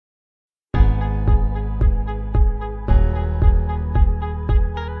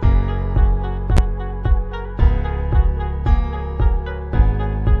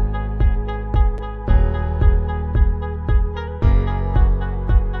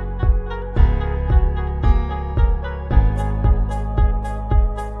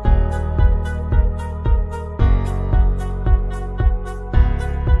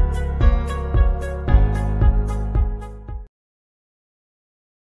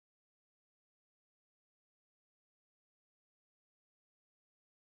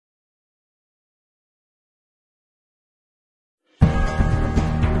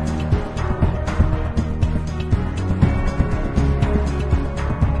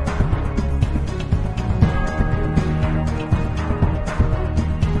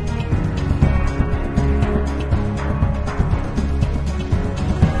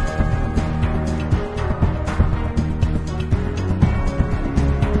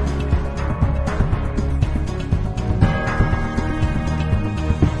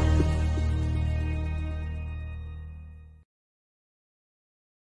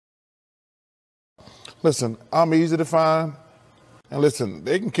Listen, I'm easy to find. And listen,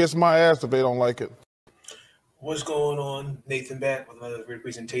 they can kiss my ass if they don't like it. What's going on? Nathan back with another great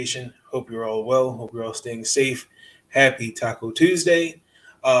presentation. Hope you're all well. Hope you're all staying safe. Happy Taco Tuesday.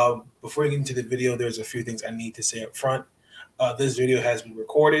 Before we get into the video, there's a few things I need to say up front. This video has been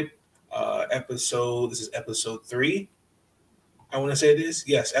recorded. This is episode 3. I want to say this.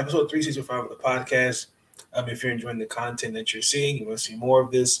 Yes, episode 3, season 5 of the podcast. If you're enjoying the content that you're seeing, you want to see more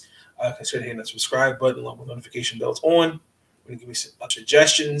of this, consider hitting the subscribe button along with notification bells on. When you give me some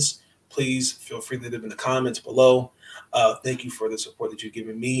suggestions, please feel free to leave them in the comments below. Thank you for the support that you've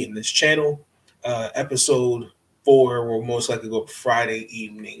given me in this channel. Episode 4 will most likely go Friday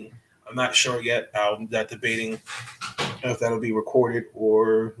evening. I'm not sure yet. I'm not debating if that'll be recorded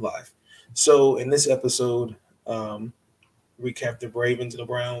or live. So in this episode, recap the Ravens and the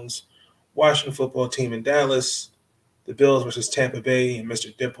Browns, Washington football team in Dallas, the Bills versus Tampa Bay and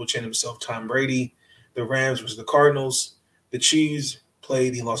Mr. Dimple Chin himself, Tom Brady, the Rams versus the Cardinals, the Chiefs play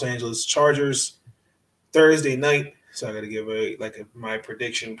the Los Angeles Chargers Thursday night. So I got to give my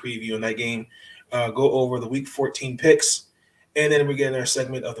prediction preview in that game. Go over the Week 14 picks, and then we get in our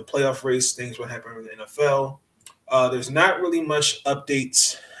segment of the playoff race, things what happened in the NFL. There's not really much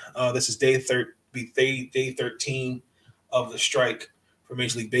updates. This is day 13 of the strike for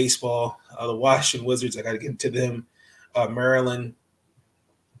Major League Baseball. The Washington Wizards, I got to get into them. Maryland,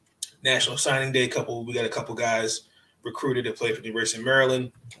 National Signing Day. We got a couple guys recruited to play for the University of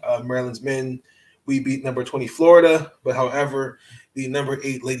Maryland. Maryland's men, we beat number 20 Florida, but however, the number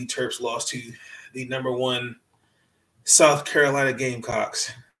 8 Lady Terps lost to the number 1 South Carolina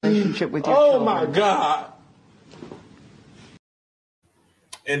Gamecocks. Oh my God.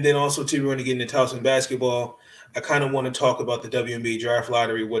 And then also too, we're going to get into Towson Basketball. I kind of want to talk about the WNBA draft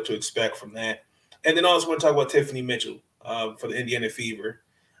lottery, what to expect from that. And then also want to talk about Tiffany Mitchell for the Indiana Fever.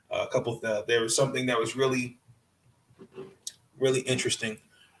 There was something that was really interesting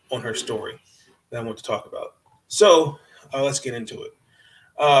on her story that I want to talk about. So let's get into it.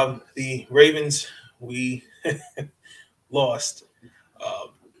 The Ravens, we lost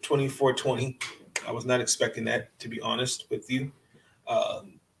 24-20. I was not expecting that, to be honest with you.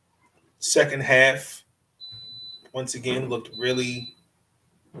 Second half, once again, looked really,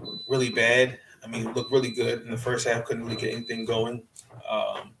 really bad. I mean, looked really good. In the first half, couldn't really get anything going.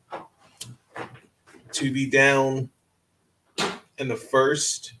 To be down in the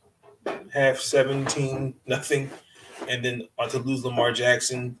first half, 17-0, and then to lose Lamar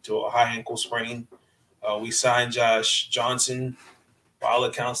Jackson to a high ankle sprain. We signed Josh Johnson. By all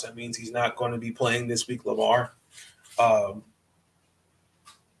accounts, that means he's not going to be playing this week, Lamar.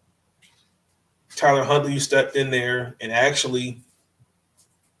 Tyler Huntley stepped in there and actually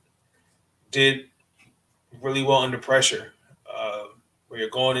did really well under pressure. Where you're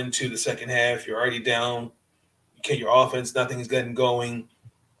going into the second half, you're already down. Your offense, nothing's getting going.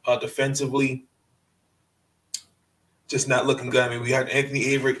 Defensively, just not looking good. I mean, we had Anthony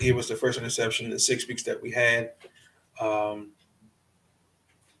Avery gave us the first interception in the 6 weeks that we had. I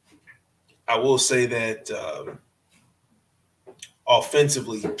will say that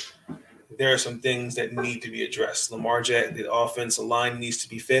offensively, there are some things that need to be addressed. Lamar Jackson, the offensive line needs to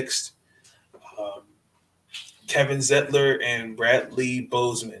be fixed. Kevin Zettler and Bradley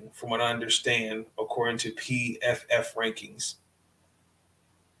Bozeman, from what I understand, according to PFF rankings,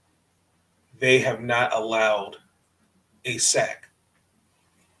 they have not allowed a sack.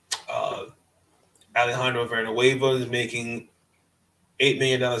 Alejandro Villanueva is making $8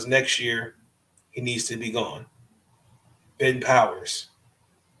 million next year. He needs to be gone. Ben Powers,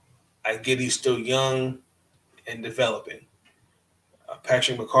 I get he's still young and developing.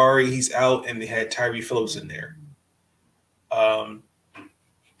 Patrick McCarry, he's out, and they had Tyree Phillips in there.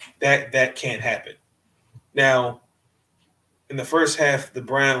 That can't happen. Now, in the first half, the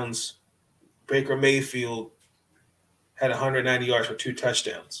Browns, Baker Mayfield had 190 yards for 2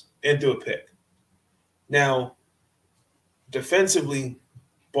 touchdowns and threw a pick. Now, defensively,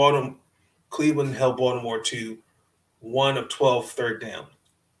 Cleveland held Baltimore to 1 of 12 third down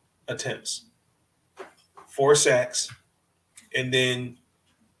attempts, 4 sacks, and then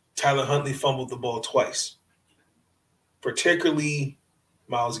Tyler Huntley fumbled the ball twice. Particularly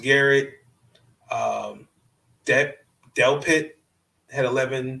Myles Garrett, Delpit had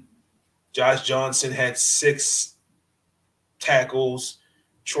 11. Josh Johnson had 6 tackles.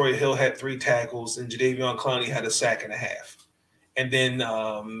 Troy Hill had 3 tackles, and Jadeveon Clowney had a sack and a half. And then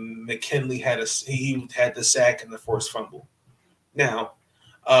McKinley had the sack and the forced fumble. Now,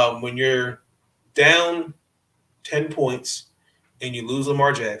 when you're down 10 points and you lose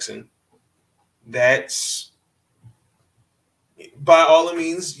Lamar Jackson, that's by all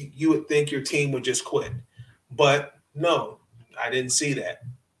means, you would think your team would just quit. But no, I didn't see that.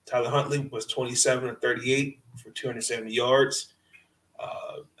 Tyler Huntley was 27 of 38 for 270 yards.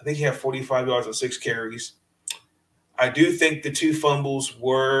 I think he had 45 yards on 6 carries. I do think the 2 fumbles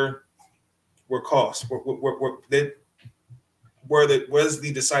was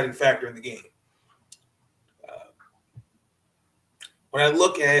the deciding factor in the game. When I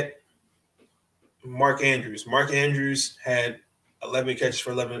look at Mark Andrews had 11 catches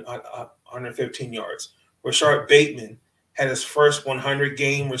for 115 yards. Rashard Bateman had his first 100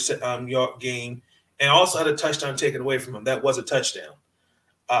 yard game, and also had a touchdown taken away from him. That was a touchdown.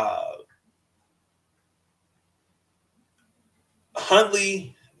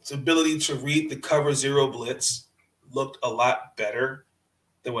 Huntley's ability to read the cover 0 blitz looked a lot better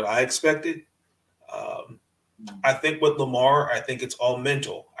than what I expected. I think with Lamar, I think it's all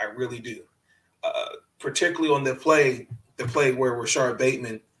mental. I really do. Particularly on the play where Rashard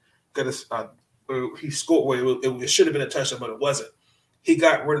Bateman got he scored where it should have been a touchdown, but it wasn't. He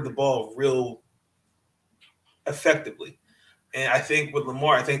got rid of the ball real effectively. And I think with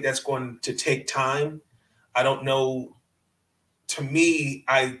Lamar, I think that's going to take time. I don't know. To me,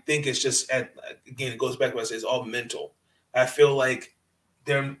 I think it's just again, it goes back to what I say, it's all mental. I feel like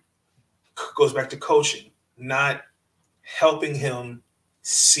goes back to coaching, not helping him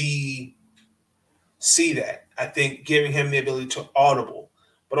see that. I think giving him the ability to audible,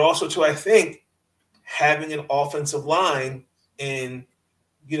 but also to, I think, having an offensive line and,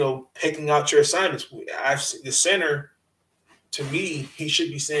 picking out your assignments. The center, to me, he should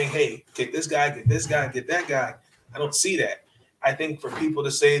be saying, hey, get this guy, get that guy. I don't see that. I think for people to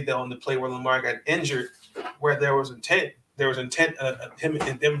say that on the play where Lamar got injured, where there was intent him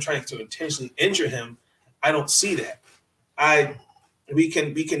and them trying to intentionally injure him, I don't see that. We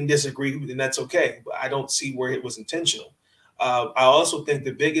can disagree, and that's okay, but I don't see where it was intentional. I also think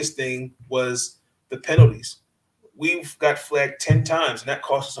the biggest thing was the penalties. We've got flagged 10 times, and that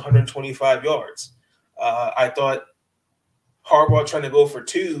cost us 125 yards. I thought Harbaugh trying to go for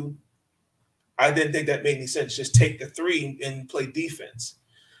 2, I didn't think that made any sense. Just take the 3 and play defense.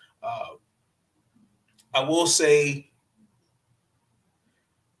 I will say,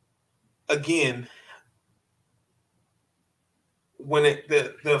 again, when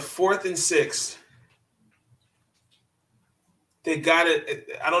the 4th and 6, they got it.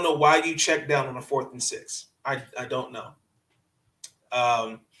 I don't know why you check down on the 4th and 6. I don't know.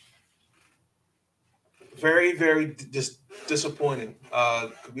 Very, very disappointing.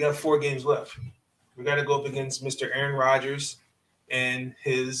 We have 4 games left. We got to go up against Mr. Aaron Rodgers and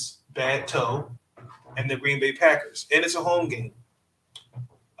his bad toe and the Green Bay Packers. And it's a home game.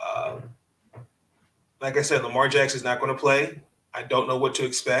 Like I said, Lamar Jackson's not going to play. I don't know what to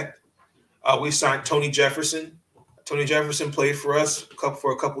expect. We signed Tony Jefferson. Tony Jefferson played for us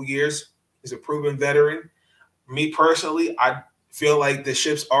for a couple years. He's a proven veteran. Me personally, I feel like the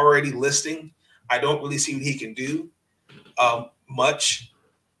ship's already listing. I don't really see what he can do much.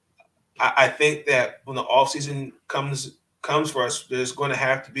 I think that when the offseason comes for us, there's going to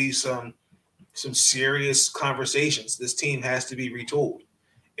have to be some serious conversations. This team has to be retooled.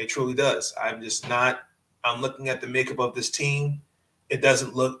 It truly does. I'm looking at the makeup of this team. It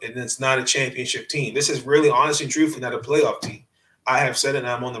doesn't look, and it's not a championship team. This is really, honestly and truthfully, not a playoff team. I have said it, and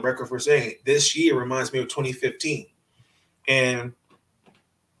I'm on the record for saying it. This year reminds me of 2015. And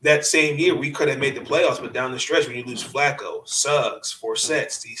that same year, we could have made the playoffs, but down the stretch, when you lose Flacco, Suggs,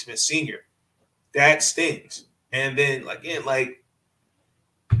 Forsett, Steve Smith Sr., that stings. And then, again, we're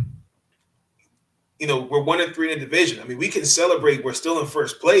 1-3 in the division. I mean, we can celebrate. We're still in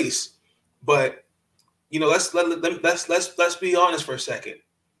first place, but let's be honest for a second.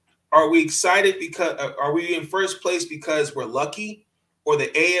 Are we excited because are we in first place because we're lucky, or the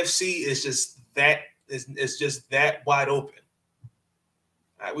AFC is just that wide open?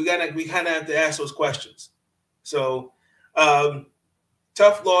 We kind of have to ask those questions. So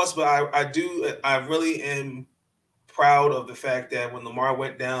tough loss, but I really am proud of the fact that when Lamar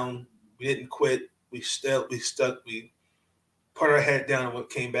went down, we didn't quit. We stuck. We put our head down and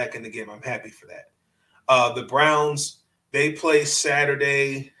came back in the game. I'm happy for that. The Browns, they play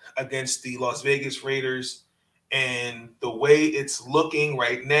Saturday against the Las Vegas Raiders, and the way it's looking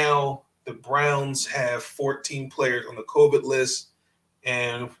right now, the Browns have 14 players on the COVID list.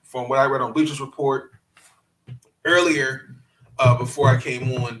 And from what I read on Bleachers Report earlier, before I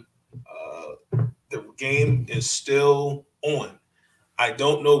came on, the game is still on. I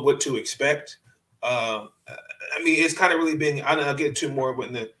don't know what to expect. It's kind of really being. I'll get to more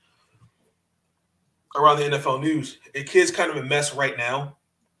around the NFL news. The kid's kind of a mess right now.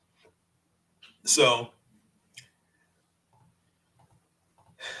 So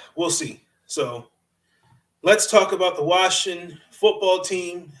we'll see. So let's talk about the Washington football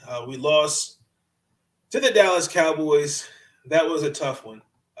team. We lost to the Dallas Cowboys. That was a tough one.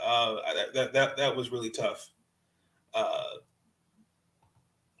 That was really tough.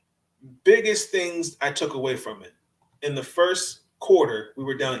 Biggest things I took away from it. In the first quarter, we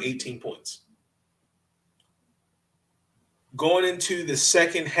were down 18 points. Going into the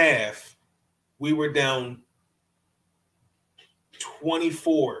second half, we were down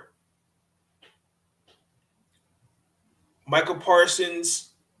 24. Michael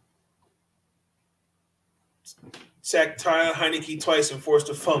Parsons sacked Tyler Heineke twice and forced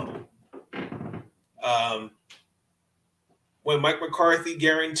a fumble. When Mike McCarthy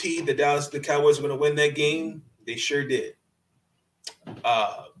guaranteed the Cowboys were going to win that game, they sure did.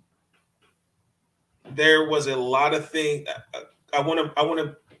 There was a lot of things. I want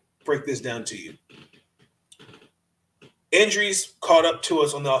to break this down to you. Injuries caught up to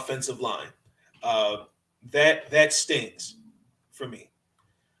us on the offensive line. That stings for me.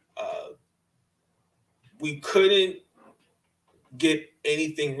 We couldn't get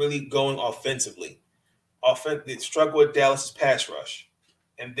anything really going offensively. They struggled with Dallas' pass rush.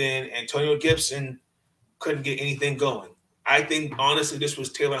 And then Antonio Gibson couldn't get anything going. I think, honestly, this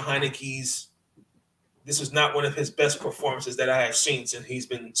was Taylor Heineke's – this was not one of his best performances that I have seen since he's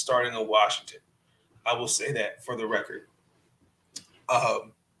been starting in Washington. I will say that for the record.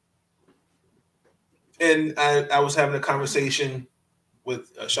 And I was having a conversation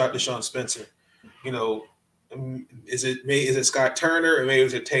with Deshaun Spencer. You know, is it Scott Turner or maybe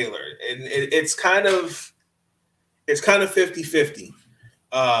is it Taylor? And it's kind of 50-50.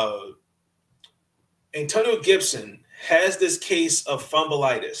 Antonio Gibson has this case of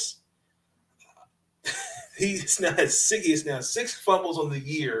fumbleitis. He's now 6 fumbles on the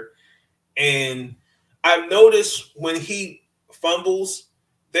year. And I've noticed when he fumbles,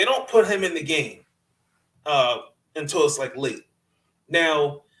 they don't put him in the game until it's like late.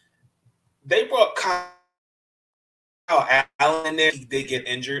 Now, they brought Kyle Allen in there. He did get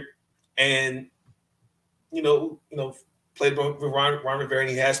injured. And, you know, played with Ron Rivera, and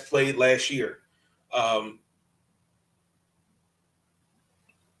he has played last year.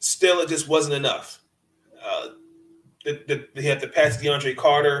 Still, it just wasn't enough. They had to pass DeAndre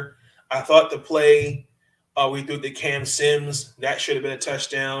Carter. I thought the play we threw to Cam Sims, that should have been a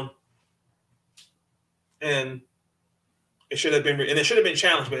touchdown. And it should have been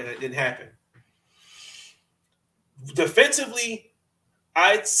challenged, but it didn't happen. Defensively,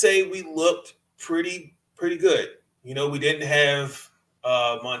 I'd say we looked pretty good. You know, we didn't have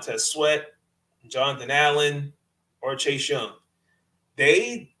Montez Sweat, Jonathan Allen, or Chase Young.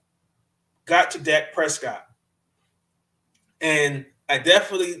 They got to Dak Prescott. And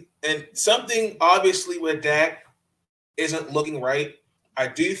and something obviously with Dak isn't looking right. I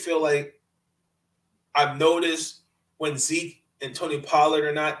do feel like I've noticed when Zeke and Tony Pollard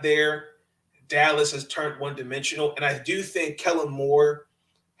are not there, Dallas has turned one-dimensional. And I do think Kellen Moore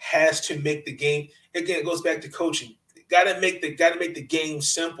has to make the game. Again, it goes back to coaching. Got to make the game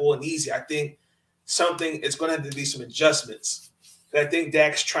simple and easy. I think it's going to have to be some adjustments. I think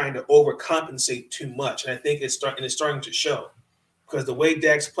Dak's trying to overcompensate too much, and I think it's starting to show. Because the way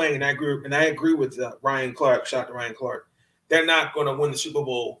Dak's playing, and I agree with Ryan Clark. Shout out to Ryan Clark. They're not going to win the Super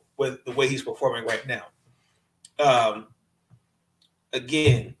Bowl with the way he's performing right now.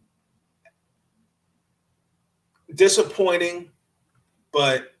 Again, disappointing,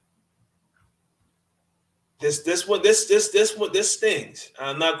 but this stings.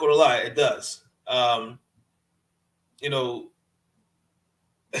 I'm not going to lie, it does.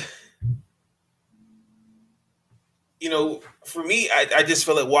 For me, I just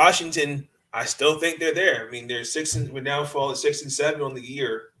feel like Washington, I still think they're there. I mean, we're now falling 6-7 on the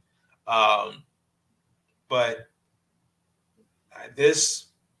year. But this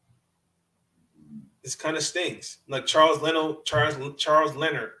kind of stings. Like Charles Leno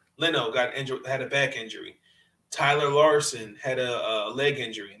got injured, had a back injury. Tyler Larson had a leg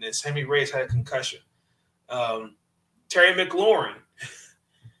injury, and then Sammy Reyes had a concussion. Terry McLaurin,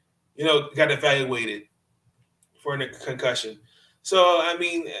 got evaluated for a concussion. So, I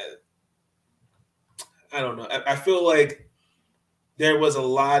mean, I don't know. I feel like there was a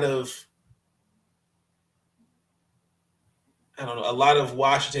lot of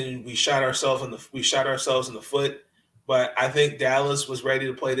Washington. We shot ourselves in the foot, but I think Dallas was ready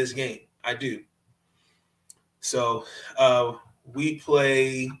to play this game. I do. So we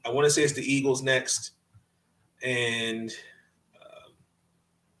play. I want to say it's the Eagles next, and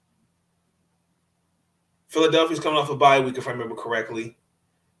Philadelphia's coming off a bye week, if I remember correctly,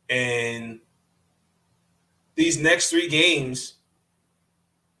 and these next 3 games,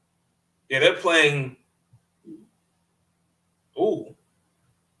 Yeah, they're playing. Ooh.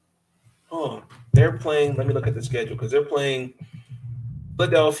 Oh, they're playing. Let me look at the schedule because they're playing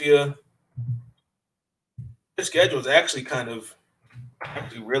Philadelphia. Their schedule is actually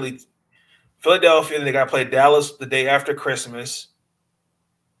really Philadelphia. They got to play Dallas the day after Christmas,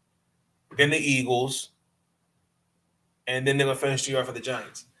 then the Eagles, and then they're going to finish the year off for the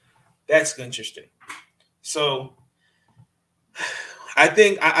Giants. That's interesting. So I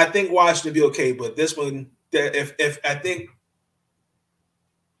think Washington will be okay, but this one, if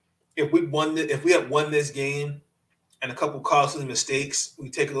we had won this game and a couple costly mistakes, we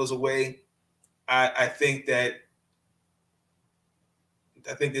take those away. I think this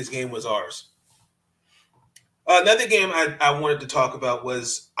game was ours. Another game I wanted to talk about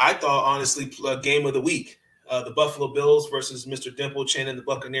was, I thought, honestly, a game of the week. The Buffalo Bills versus Mr. Dimple Chin and the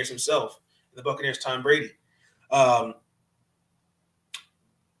Buccaneers himself, the Buccaneers, Tom Brady. The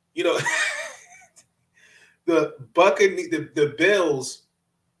Bills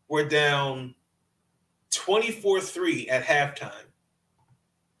were down 24-3 at halftime.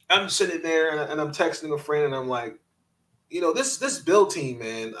 I'm sitting there and I'm texting a friend and I'm like, this Bill team,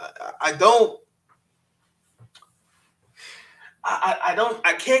 man, I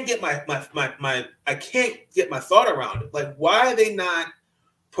can't get my thought around it. Like, why are they not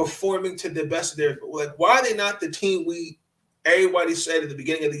performing to the best of their, like, why are they not the team everybody said at the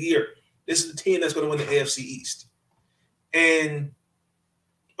beginning of the year, this is the team that's going to win the AFC East? And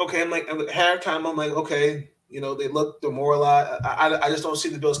okay, I'm like, at halftime, I'm like, okay, they look demoralized. I just don't see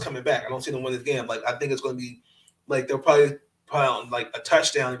the Bills coming back. I don't see them win this game. Like, I think it's going to be like, they'll probably on like a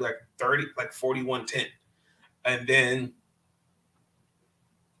touchdown, like 41-10. And then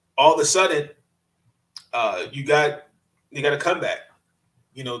all of a sudden, you got a comeback,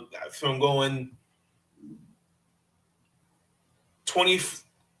 from going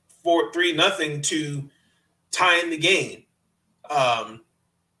 24-3-0 to tying the game.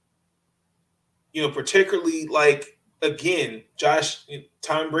 Particularly, like, again,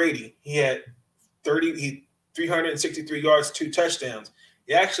 Tom Brady, he had 363 yards, 2 touchdowns.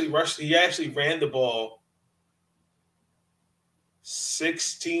 He actually ran the ball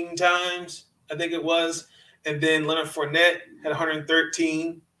 16 times, I think it was. And then Leonard Fournette had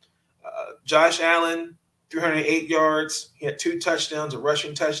 113. Josh Allen, 308 yards. He had 2 touchdowns, a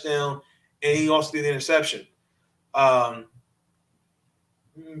rushing touchdown, and he also did the interception.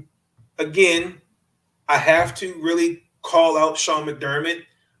 Again, I have to really call out Sean McDermott.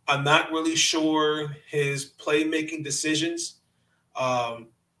 I'm not really sure his playmaking decisions.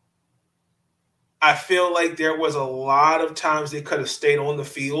 I feel like there was a lot of times they could have stayed on the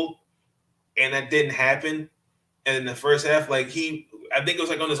field, and that didn't happen. And in the first half, like, I think it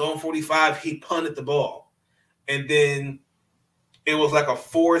was like on his own 45, he punted the ball. And then it was like a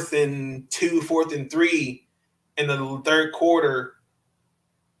 4th and 2, 4th and 3 in the third quarter.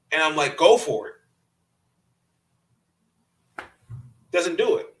 And I'm like, go for it. Doesn't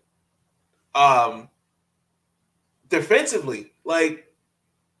do it. Defensively, like,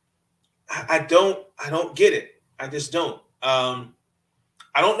 I don't get it. I just don't. I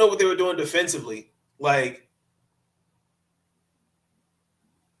don't know what they were doing defensively. Like,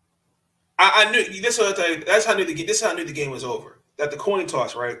 I knew this. That's how I knew the game. This is how I knew the game was over. That the coin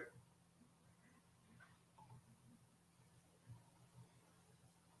toss, right?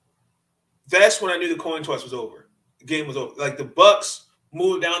 That's when I knew the coin toss was over. The game was over. Like, the Bucs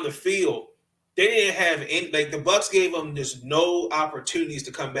moved down the field. They didn't have any. Like, the Bucs gave them just no opportunities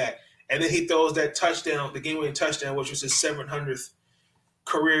to come back. And then he throws that touchdown, the game-winning touchdown, which was his 700th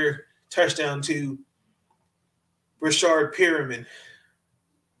career touchdown to Rashard Perriman,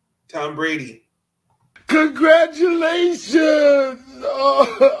 Tom Brady. Congratulations!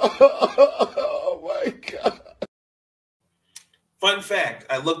 Oh my God. Fun fact,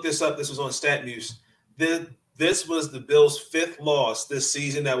 I looked this up. This was on StatMuse. This was the Bills' 5th loss this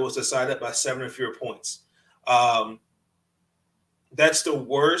season that was decided by 7 or fewer points. That's the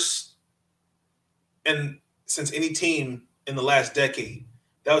worst since any team in the last decade.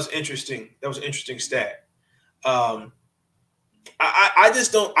 That was interesting. That was an interesting stat. I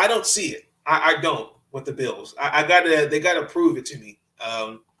just don't. I don't see it. I don't with the Bills. They gotta prove it to me.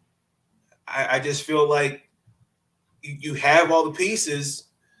 I just feel like you have all the pieces.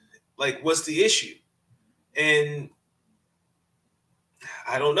 Like, what's the issue? And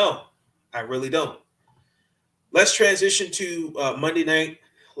I don't know. I really don't. Let's transition to Monday night.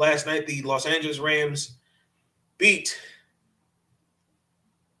 Last night, the Los Angeles Rams beat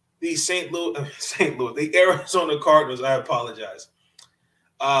the the Arizona Cardinals. I apologize.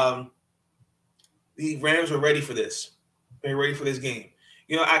 The Rams were ready for this. They were ready for this game.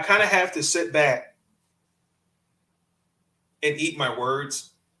 I kind of have to sit back and eat my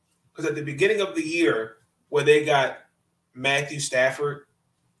words, because at the beginning of the year, where they got Matthew Stafford,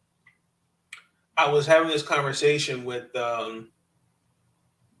 I was having this conversation with, I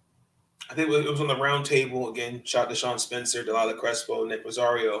think it was on the round table again. Shout out to Sean Spencer, Delilah Crespo, Nick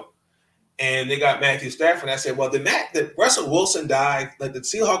Rosario, and they got Matthew Stafford. And I said, "Well, did Russell Wilson die? Like, did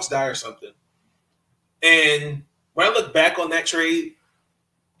Seahawks die or something?" And when I look back on that trade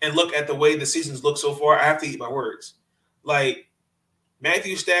and look at the way the season's looked so far, I have to eat my words. Like,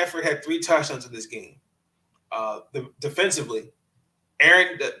 Matthew Stafford had 3 touchdowns in this game. Defensively,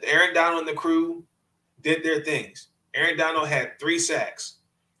 Aaron Donald and the crew did their things. Aaron Donald had 3 sacks.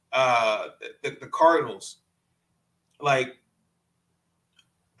 The Cardinals, like,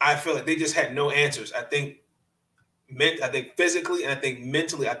 I feel like they just had no answers. I think physically and I think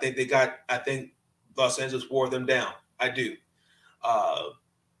mentally, I think Los Angeles wore them down. I do.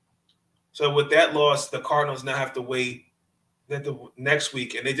 So with that loss, the Cardinals now have to wait the next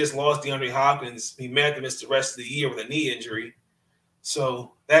week, and they just lost DeAndre Hopkins. He may have to miss the rest of the year with a knee injury.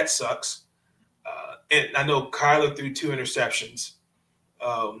 So that sucks. And I know Kyler threw 2 interceptions.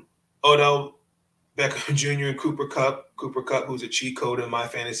 Odell Beckham Jr. and Cooper Kupp, who's a cheat code in my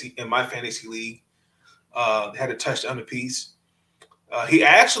fantasy league, had a touchdown apiece. He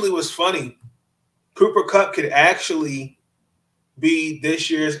actually was funny. Cooper Kupp could actually be this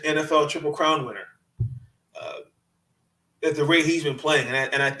year's NFL Triple Crown winner at the rate he's been playing,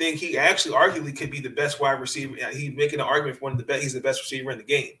 and I think he actually arguably could be the best wide receiver. He's making an argument for he's the best receiver in the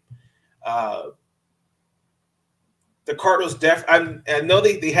game. The Cardinals I know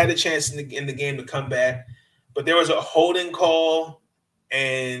they had a chance in the game to come back, but there was a holding call,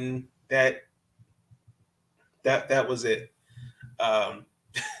 and that was it.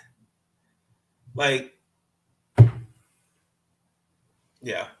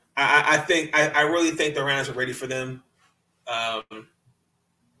 Yeah, I really think the Rams are ready for them.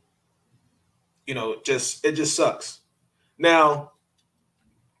 It just sucks. Now,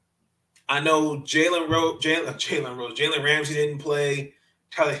 I know Jalen Ramsey didn't play.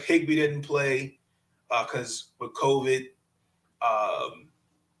 Tyler Higbee didn't play because with COVID.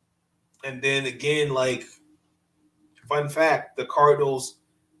 And then again, like, fun fact, the Cardinals,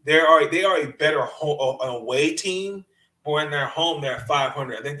 they are a better away team, but when they're home, they're at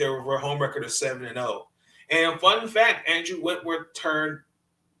 500. I think they were a home record of 7-0. And fun fact, Andrew Whitworth turned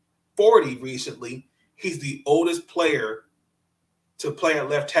 40 recently. He's the oldest player to play at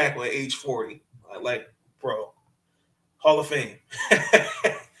left tackle at age 40. Like, bro, Hall of Fame.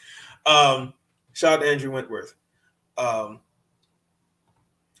 Shout out to Andrew Whitworth.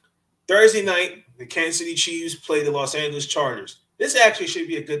 Thursday night, the Kansas City Chiefs play the Los Angeles Chargers. This actually should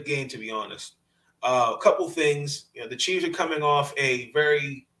be a good game, to be honest. A couple things. The Chiefs are coming off a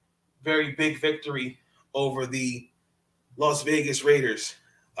very, very big victory over the Las Vegas Raiders.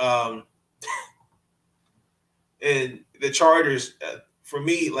 And the Chargers, for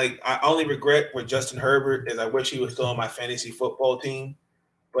me, like, I only regret with Justin Herbert is I wish he was still on my fantasy football team,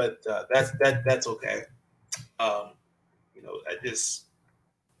 but that's okay.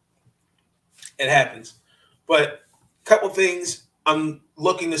 It happens. But a couple things I'm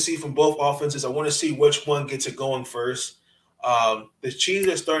looking to see from both offenses. I want to see which one gets it going first. The Chiefs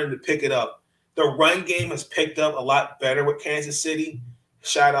are starting to pick it up. The run game has picked up a lot better with Kansas City.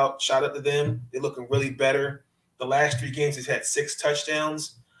 Shout out to them. They're looking really better. The last 3 games, he's had 6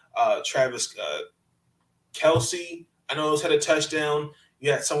 touchdowns. Travis Kelce, I know he's had a touchdown.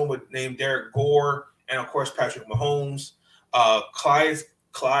 You had someone named Derek Gore, and of course Patrick Mahomes.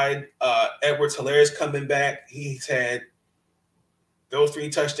 Clyde Edwards-Helaire coming back. He's had those 3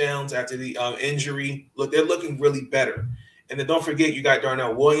 touchdowns after the injury. Look, they're looking really better. And then don't forget, you got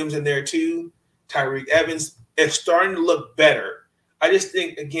Darnell Williams in there too. Tyreek Evans. It's starting to look better. I just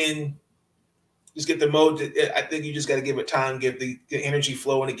think, again, just get the mode. I think you just got to give it time, give the energy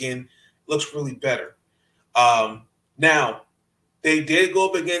flowing again. Looks really better. Now, they did go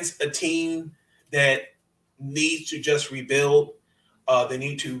up against a team that needs to just rebuild. They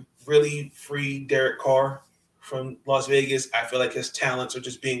need to really free Derek Carr from Las Vegas. I feel like his talents are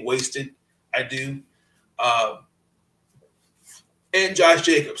just being wasted. I do. And Josh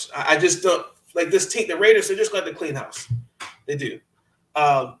Jacobs. I just don't like this team. The Raiders, they're just going to clean house. They do.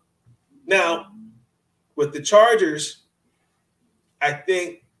 Now, with the Chargers, I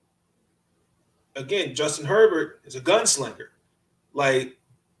think, again, Justin Herbert is a gunslinger. Like,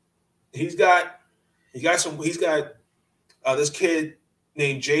 he's got this kid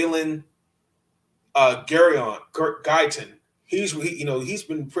named Jalen Guyton. He's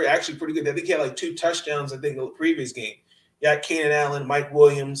been pretty good. I think he had like 2 touchdowns, I think, in the previous game. You got Keenan Allen, Mike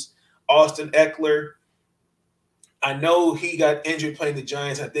Williams, Austin Eckler. I know he got injured playing the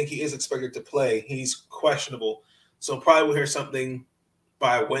Giants. I think he is expected to play. He's questionable. So probably we'll hear something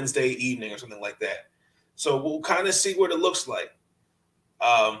by Wednesday evening or something like that. So we'll kind of see what it looks like.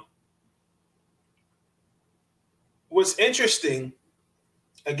 What's interesting,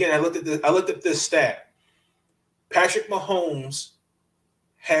 again, I looked at this stat. Patrick Mahomes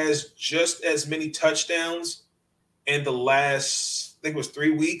has just as many touchdowns in the last, I think it was 3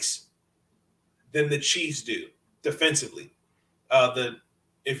 weeks, than the Chiefs do defensively.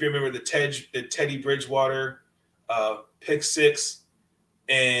 If you remember the Teddy Bridgewater pick six,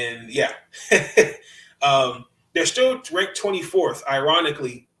 and yeah, they're still ranked 24th,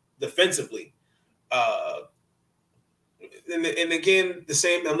 ironically, defensively. And again, the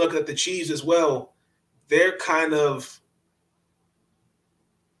same. I'm looking at the Chiefs as well. They're kind of,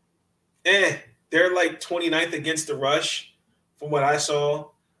 they're like 29th against the rush, from what I saw.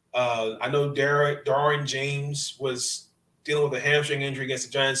 I know Darren James was dealing with a hamstring injury against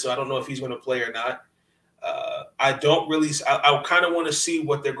the Giants, so I don't know if he's going to play or not. I kind of want to see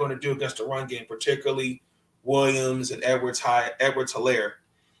what they're going to do against the run game, particularly Williams and Edwards-Helaire.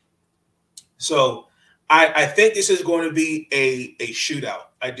 So I think this is going to be a shootout.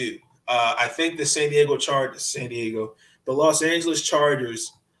 I do. I think the Los Angeles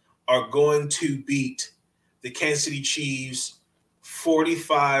Chargers are going to beat the Kansas City Chiefs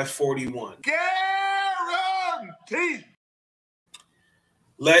 45-41. Guaranteed.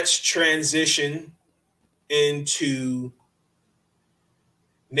 Let's transition into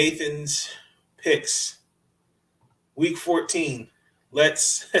Nathan's picks. Week 14.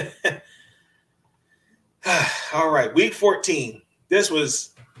 Let's all right, week 14. This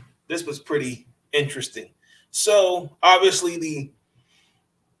was pretty interesting. So obviously the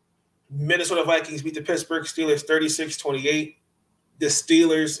Minnesota Vikings beat the Pittsburgh Steelers 36-28. The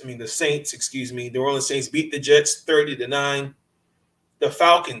Saints, New Orleans Saints beat the Jets 30-9. The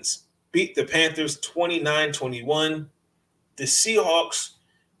Falcons beat the Panthers 29-21. The Seahawks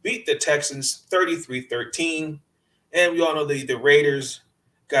beat the Texans 33-13. And we all know the Raiders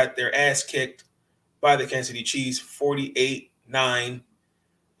got their ass kicked by the Kansas City Chiefs 48-9.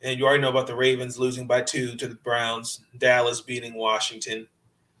 And you already know about the Ravens losing by 2 to the Browns. Dallas beating Washington.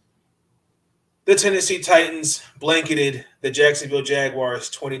 The Tennessee Titans blanketed the Jacksonville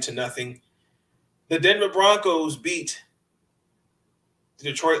Jaguars 20-0. The Denver Broncos beat the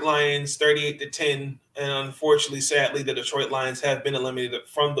Detroit Lions 38-10. And unfortunately, sadly, the Detroit Lions have been eliminated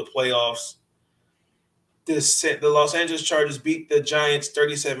from the playoffs. The Los Angeles Chargers beat the Giants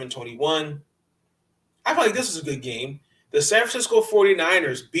 37-21. I feel like this is a good game. The San Francisco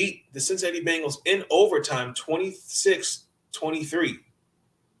 49ers beat the Cincinnati Bengals in overtime 26-23.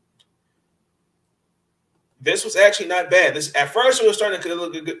 This was actually not bad. At first, it was starting to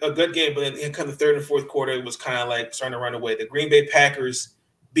look a good game, but in kind of the third and fourth quarter, it was kind of like starting to run away. The Green Bay Packers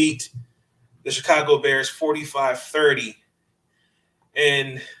beat the Chicago Bears 45-30.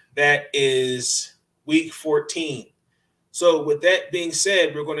 And that is week 14. So with that being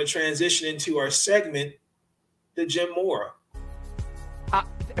said, we're going to transition into our segment, the Jim Mora.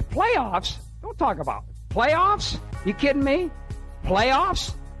 Playoffs? Don't talk about it. Playoffs? You kidding me?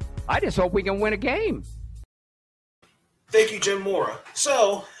 Playoffs? I just hope we can win a game. Thank you, Jim Mora.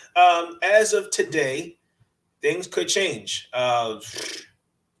 So as of today, things could change.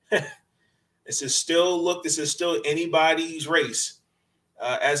 This is still anybody's race.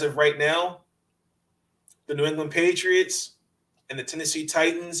 As of right now, the New England Patriots and the Tennessee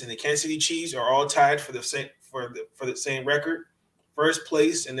Titans and the Kansas City Chiefs are all tied for the same record, first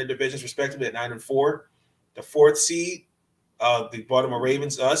place in their divisions respectively at 9-4. The fourth seed, the Baltimore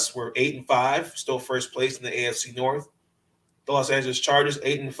Ravens, were 8-5, still first place in the AFC North. The Los Angeles Chargers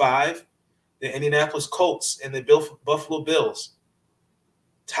 8-5. The Indianapolis Colts and the Buffalo Bills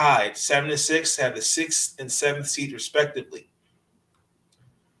tied 7-6, have the 6th and 7th seed respectively.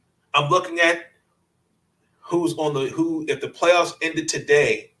 I'm looking at if the playoffs ended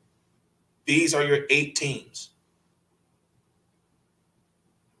today, these are your 8 teams.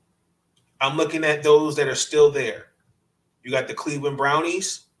 I'm looking at those that are still there. You got the Cleveland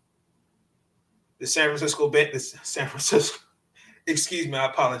Brownies, the I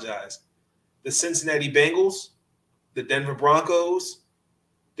apologize. The Cincinnati Bengals, the Denver Broncos,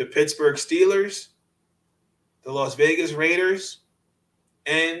 the Pittsburgh Steelers, the Las Vegas Raiders,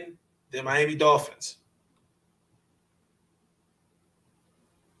 and the Miami Dolphins.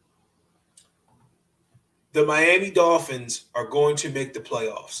 The Miami Dolphins are going to make the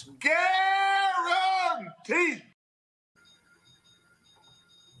playoffs. Guaranteed.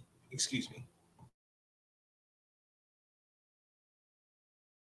 Excuse me.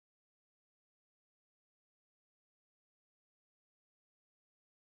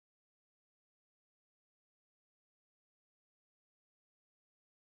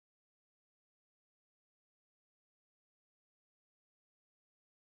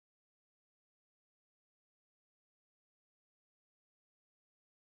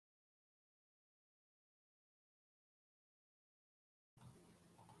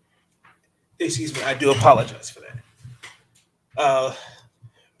 Excuse me, I do apologize for that.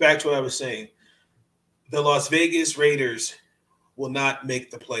 Back to what I was saying. The Las Vegas Raiders will not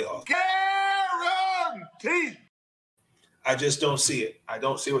make the playoffs. Guaranteed. I just don't see it. I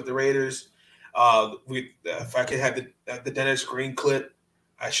don't see it with the Raiders. If I could have the Dennis Green clip,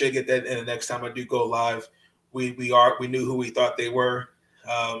 I should get that in the next time I do go live. We knew who we thought they were.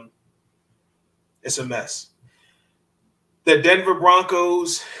 It's a mess. The Denver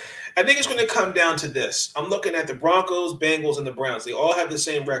Broncos, I think it's going to come down to this. I'm looking at the Broncos, Bengals, and the Browns. They all have the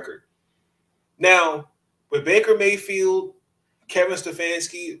same record. Now, with Baker Mayfield, Kevin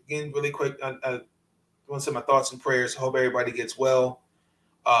Stefanski, again, really quick, I want to say my thoughts and prayers. Hope everybody gets well.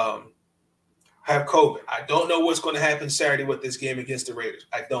 Have COVID. I don't know what's going to happen Saturday with this game against the Raiders.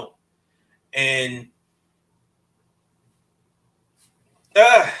 I don't. And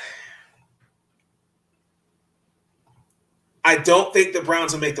I don't think the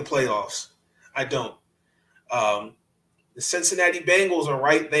Browns will make the playoffs. I don't. The Cincinnati Bengals are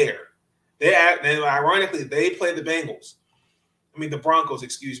right there. Ironically, they play the Bengals. The Broncos,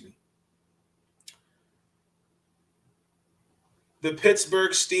 excuse me. The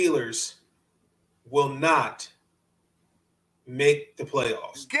Pittsburgh Steelers will not make the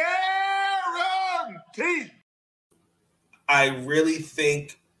playoffs. Guaranteed. I really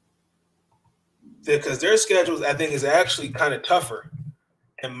think that because their schedules, I think, is actually kind of tougher,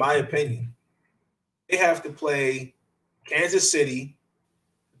 in my opinion. They have to play Kansas City.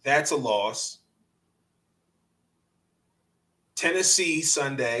 That's a loss. Tennessee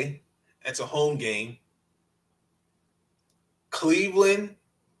Sunday. That's a home game. Cleveland,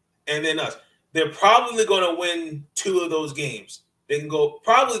 and then us. They're probably going to win 2 of those games. They can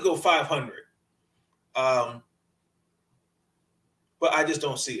probably go 500. But I just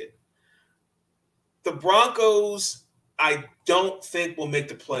don't see it. The Broncos, I don't think will make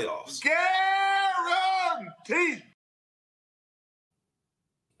the playoffs. Guaranteed.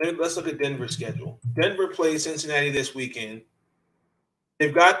 Let's look at Denver's schedule. Denver plays Cincinnati this weekend.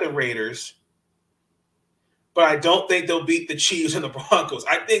 They've got the Raiders. But I don't think they'll beat the Chiefs and the Broncos.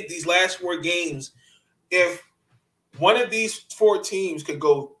 I think these last 4 games, if one of these 4 teams could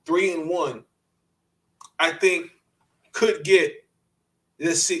go 3-1, I think could get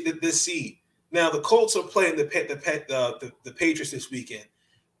this seed. Now the Colts are playing the Patriots this weekend.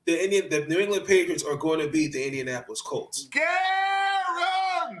 The New England Patriots are going to beat the Indianapolis Colts.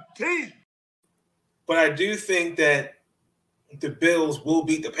 Guaranteed. But I do think that the Bills will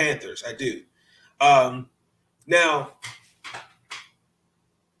beat the Panthers. I do. Now,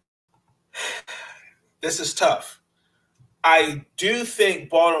 this is tough. I do think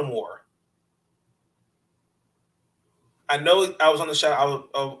Baltimore. I know I was on the show.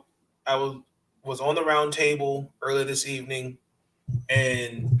 I was on the round table earlier this evening,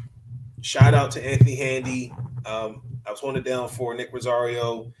 and shout out to Anthony Handy. I was holding it down for Nick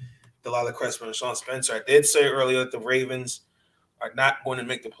Rosario, Delilah Cressman, and Sean Spencer. I did say earlier that the Ravens are not going to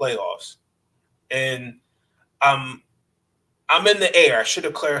make the playoffs, and I'm in the air. I should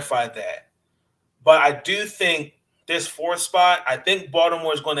have clarified that. But I do think this 4th spot, I think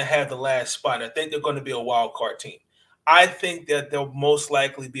Baltimore is going to have the last spot. I think they're going to be a wild card team. I think that they'll most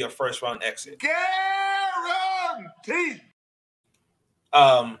likely be a first-round exit. Guaranteed.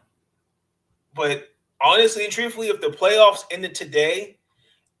 But honestly and truthfully, if the playoffs ended today,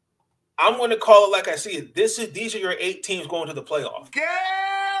 I'm going to call it like I see it. These are your 8 teams going to the playoff.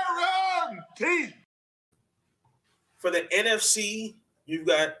 Guaranteed. For the NFC, you've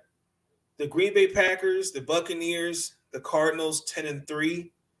got the Green Bay Packers, the Buccaneers, the Cardinals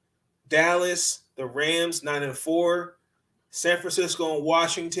 10-3, Dallas, the Rams 9-4, San Francisco and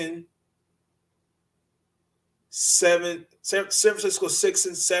Washington 7. San Francisco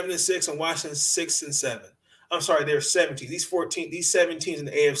 6-7-6, and Washington 6-7. I'm sorry, they're 17. These 7 teams in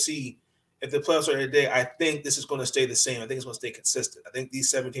the AFC. If the playoffs are today, I think this is going to stay the same. I think it's going to stay consistent. I think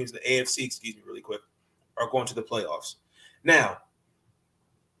these 7 teams in the AFC, excuse me, really quick, are going to the playoffs. Now,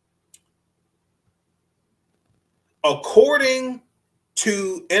 according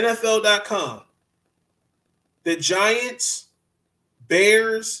to NFL.com, the Giants,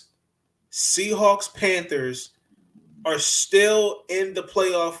 Bears, Seahawks, Panthers are still in the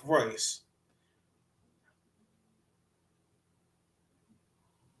playoff race.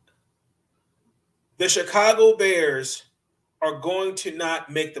 The Chicago Bears are going to not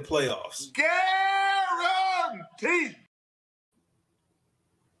make the playoffs. Guaranteed.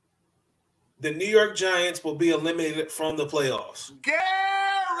 The New York Giants will be eliminated from the playoffs.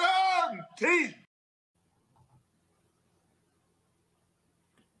 Guaranteed.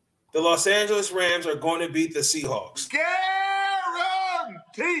 The Los Angeles Rams are going to beat the Seahawks.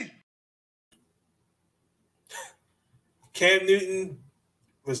 Guaranteed. Cam Newton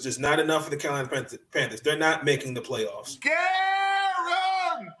was just not enough for the Carolina Panthers. They're not making the playoffs.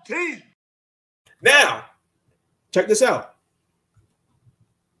 Guaranteed. Now, check this out.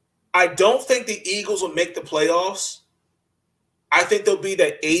 I don't think the Eagles will make the playoffs. I think they'll be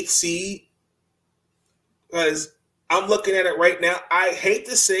the 8th seed because I'm looking at it right now. I hate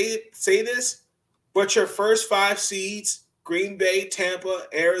to say this, but your first 5 seeds, Green Bay, Tampa,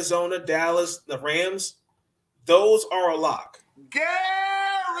 Arizona, Dallas, the Rams, those are a lock. Guaranteed.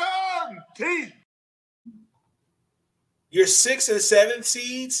 Your 6th and 7th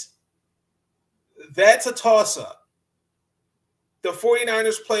seeds, that's a toss-up. The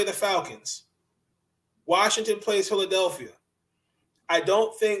 49ers play the Falcons. Washington plays Philadelphia. I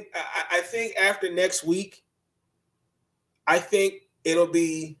think after next week, I think it'll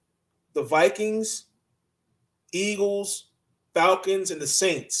be the Vikings, Eagles, Falcons, and the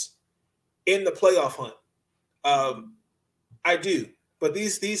Saints in the playoff hunt. I do. But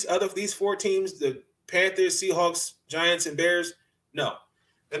these 4 teams, the Panthers, Seahawks, Giants, and Bears, no,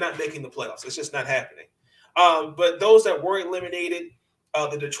 they're not making the playoffs. It's just not happening. But those that were eliminated,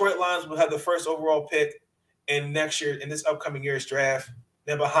 the Detroit Lions will have the first overall pick in this upcoming year's draft.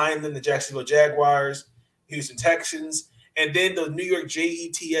 Then behind them, the Jacksonville Jaguars, Houston Texans, and then the New York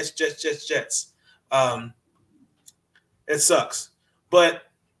Jets, Jets. It sucks. But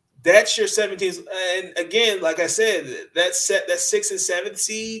that's your 17th. And again, like I said, that 6th and 7th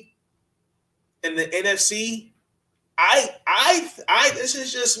seed in the NFC. This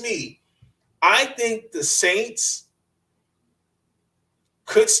is just me. I think the Saints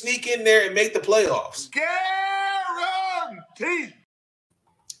could sneak in there and make the playoffs. Guaranteed.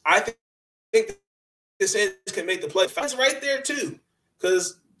 I think the Saints can make the playoffs. Falcons right there too,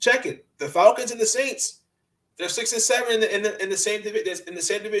 because check it, the Falcons and the Saints, they're 6 and 7 in the same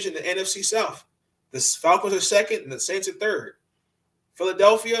division, the NFC South. The Falcons are 2nd and the Saints are 3rd.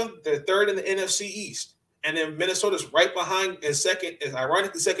 Philadelphia, they're 3rd in the NFC East, and then Minnesota's right behind in 2nd, is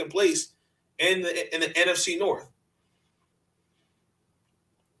ironically 2nd place in the NFC North.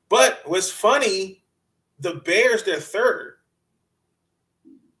 But what's funny, the Bears, they're 3rd.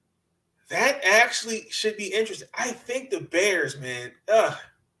 That actually should be interesting. I think the Bears, man, I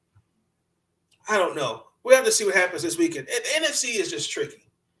don't know. We'll have to see what happens this weekend. And NFC is just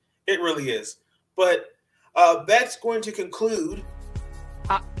tricky. It really is. But that's going to conclude.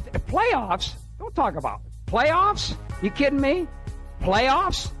 Playoffs? Don't talk about it. Playoffs? You kidding me?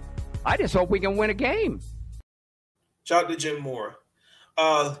 Playoffs? I just hope we can win a game. Shout out to Jim Moore.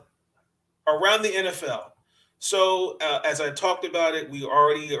 Around the NFL. So as I talked about it, we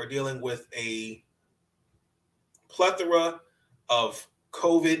already are dealing with a plethora of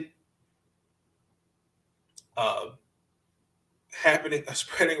COVID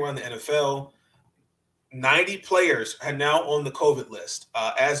spreading around the NFL. 90 players are now on the COVID list.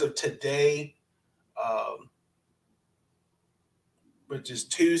 As of today, which is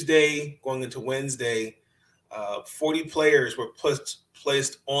Tuesday going into Wednesday, 40 players were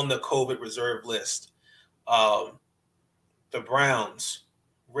placed on the COVID reserve list. The Browns,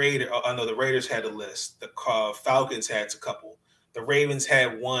 the Raiders had a list. The Falcons had a couple. The Ravens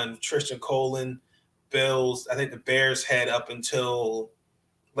had one. Tristan Colin, Bills. I think the Bears had up until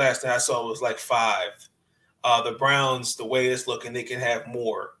last night I saw it was like 5. The Browns, the way it's looking, they can have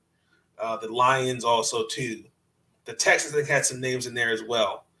more. The Lions also too. The Texans, I think, had some names in there as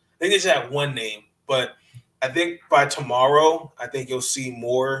well. I think they just had one name, but I think by tomorrow, I think you'll see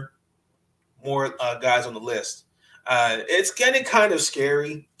more guys on the list. It's getting kind of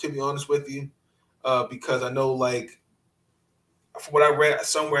scary, to be honest with you, because I know, like, from what I read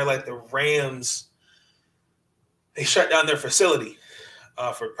somewhere, like the Rams, they shut down their facility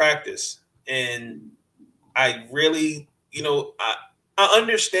for practice. And I really, I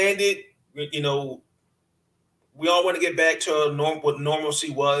understand it. We all want to get back to what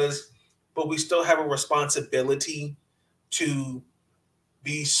normalcy was, but we still have a responsibility to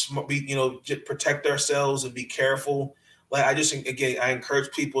protect ourselves and be careful. Like I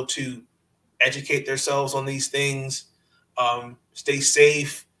encourage people to educate themselves on these things, stay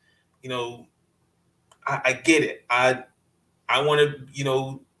safe. I get it. I want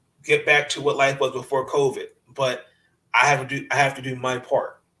to, get back to what life was before COVID, but I have to do my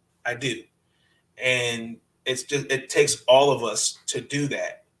part. I do. And it takes all of us to do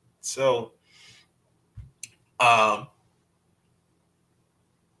that. So,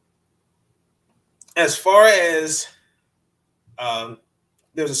 as far as there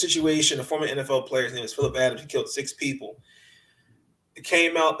was a situation, a former NFL player, his name is Philip Adams, he killed 6 people. It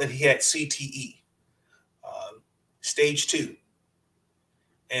came out that he had CTE, stage 2.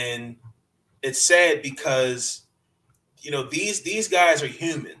 And it's sad because these guys are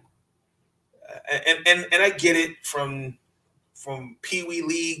human, and I get it from Pee Wee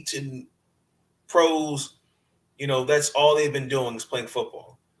League to pros. That's all they've been doing is playing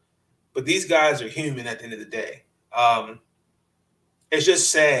football. But these guys are human at the end of the day. It's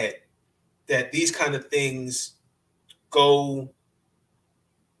just sad that these kind of things go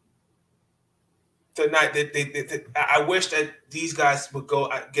to not. I wish that these guys would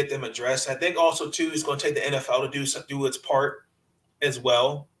go get them addressed. I think also too it's going to take the NFL to do its part as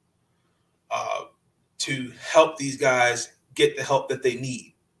well to help these guys get the help that they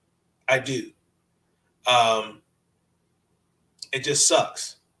need. I do. It just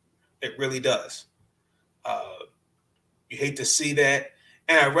sucks. It really does. You hate to see that.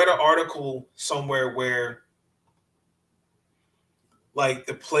 And I read an article somewhere where, like,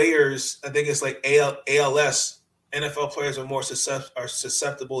 the players, I think it's like ALS, NFL players are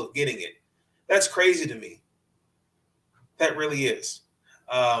susceptible of getting it. That's crazy to me. That really is.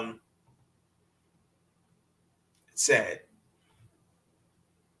 It's sad.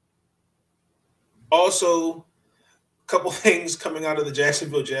 Also, a couple things coming out of the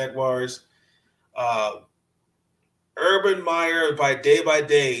Jacksonville Jaguars. Urban Meyer, by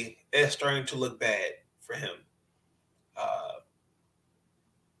day, is starting to look bad for him.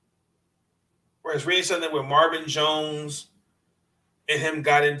 Whereas reading something where Marvin Jones and him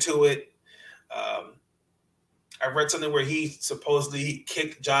got into it. I read something where he supposedly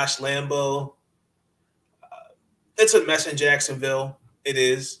kicked Josh Lambo. It's a mess in Jacksonville. It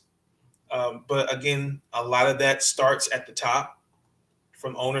is. But again, a lot of that starts at the top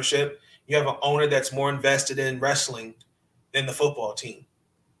from ownership. You have an owner that's more invested in wrestling than the football team,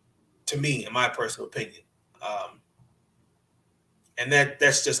 to me, in my personal opinion. And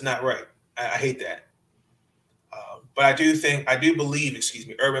that's just not right. I hate that. But I do believe,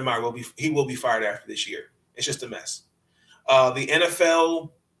 Urban Meyer will be fired after this year. It's just a mess. The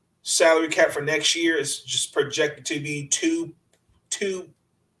NFL salary cap for next year is just projected to be $200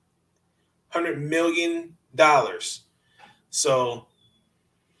 million. So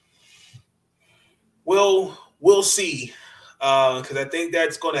we'll see, because I think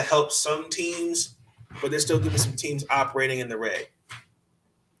that's going to help some teams, but there's still going to be some teams operating in the red.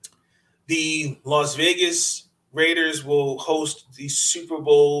 The Las Vegas Raiders will host the Super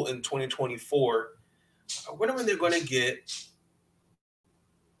Bowl in 2024. I wonder when they're going to get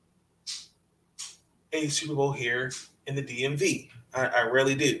a Super Bowl here in the DMV. I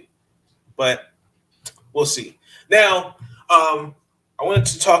really do, but we'll see. Now, I wanted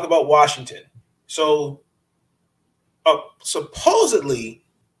to talk about Washington. So, supposedly,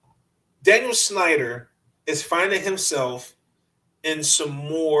 Daniel Snyder is finding himself in some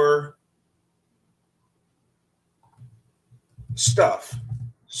more stuff.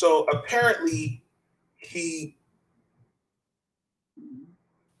 So, apparently, he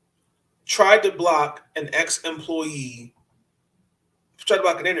tried to block an ex-employee, tried to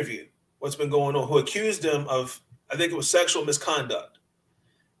block an interview, what's been going on, who accused him of, I think it was sexual misconduct.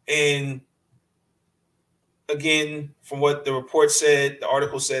 And again, from what the report said, the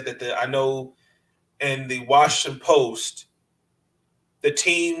article said that I know in the Washington Post, the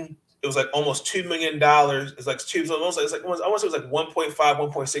team, it was like almost $2 million. It's like I want to say it was like $1.5,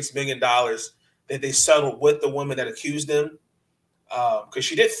 $1.6 million that they settled with the woman that accused them, because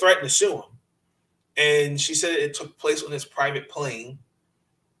she did threaten to sue him, and she said it took place on his private plane.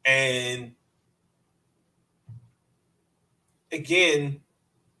 And again,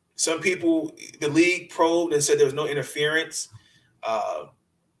 some people, the league probed and said there was no interference. I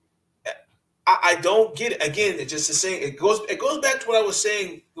don't get it. Again, it's just the same. It goes back to what I was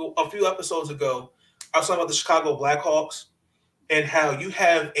saying a few episodes ago. I was talking about the Chicago Blackhawks and how you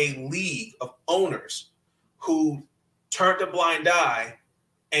have a league of owners who turned a blind eye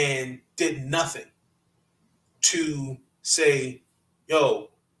and did nothing to say, yo,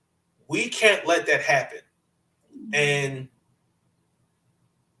 we can't let that happen. And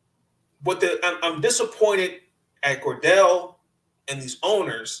I'm disappointed at Gordell and these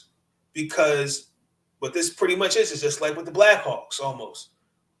owners, because what this pretty much is just like with the Blackhawks almost.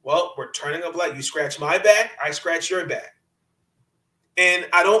 Well, we're turning a blind. You scratch my back, I scratch your back. And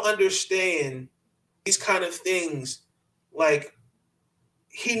I don't understand these kind of things. Like,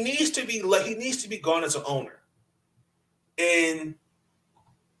 he needs to be gone as an owner. And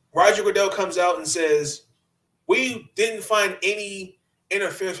Roger Goodell comes out and says, we didn't find any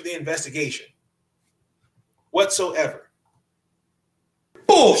interference with the investigation whatsoever.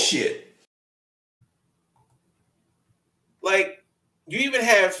 Bullshit. Like, you even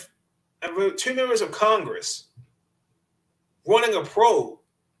have two members of Congress running a probe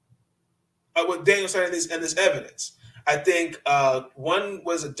with Daniel Snyder and this evidence. I think one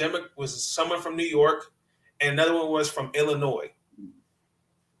was was someone from New York, and another one was from Illinois.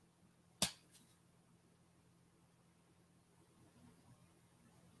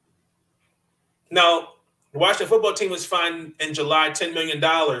 Now, the Washington football team was fined in July $10 million.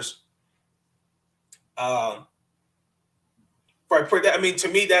 For that, I mean, to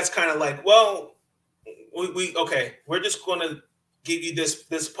me, that's kind of like, well, we're just going to give you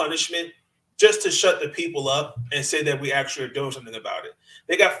this punishment just to shut the people up and say that we actually are doing something about it.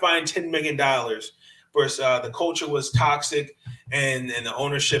 They got fined $10 million versus the culture was toxic and the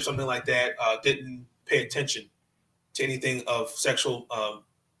ownership, something like that, didn't pay attention to anything of sexual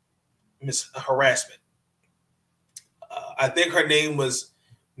harassment. I think her name was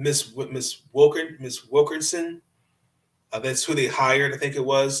Miss Wilkerson. That's who they hired, I think it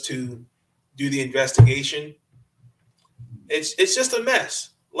was, to do the investigation. It's just a mess.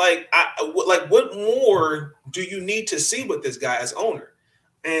 Like what more do you need to see with this guy as owner?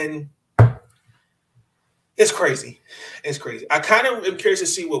 And it's crazy. It's crazy. I kind of am curious to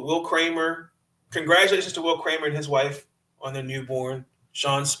see what Will Kramer. Congratulations to Will Kramer and his wife on their newborn,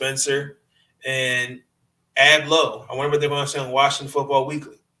 Sean Spencer, and Ab Lowe. I wonder what they're going to say on Washington Football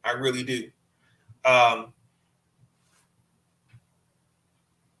Weekly. I really do. The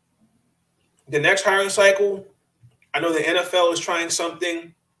next hiring cycle, I know the NFL is trying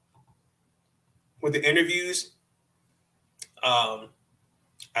something with the interviews. I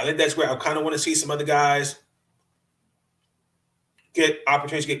think that's where I kind of want to see some other guys get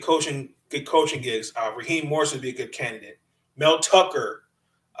opportunities to get coaching gigs. Raheem Morris would be a good candidate. Mel Tucker.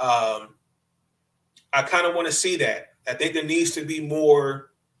 I kind of want to see that. I think there needs to be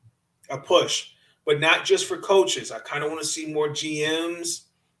more a push, but not just for coaches. I kind of want to see more GMs,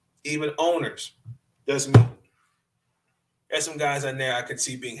 even owners. Doesn't mean there's some guys in there I could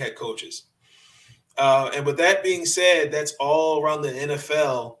see being head coaches. And with that being said, that's all around the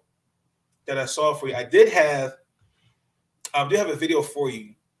NFL that I saw for you. I do have a video for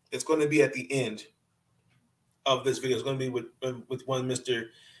you. It's going to be at the end of this video. It's going to be with one Mr.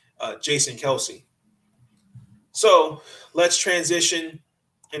 Jason Kelsey. So let's transition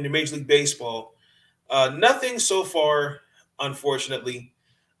into Major League Baseball. Nothing so far, unfortunately.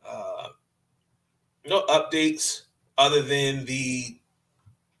 No updates other than the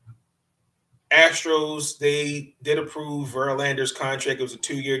Astros. They did approve Verlander's contract. It was a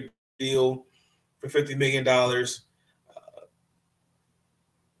 2-year deal for $50 million.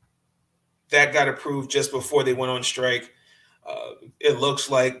 That got approved just before they went on strike. It looks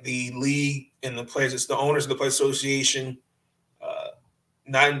like the league and the players, it's the owners of the Players Association,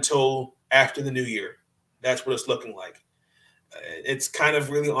 not until after the new year. That's what it's looking like. It's kind of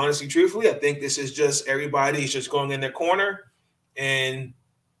really, honestly, truthfully, I think this is just everybody's just going in their corner and,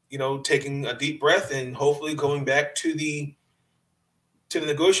 taking a deep breath and hopefully going back to the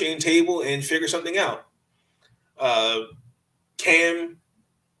negotiating table and figure something out. Cam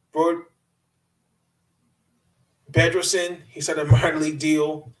Bedrosian, he signed a minor league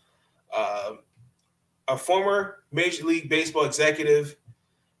deal. A former Major League Baseball executive,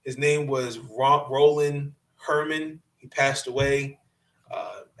 his name was Roland Herman. He passed away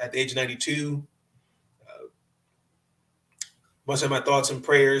at the age of 92. Must have my thoughts and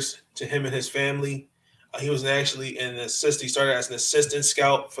prayers to him and his family. He was actually he started as an assistant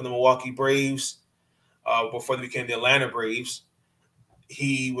scout for the Milwaukee Braves before they became the Atlanta Braves.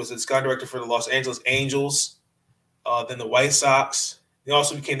 He was a scout director for the Los Angeles Angels, then the White Sox. He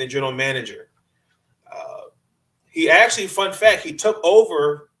also became the general manager. He actually, fun fact, he took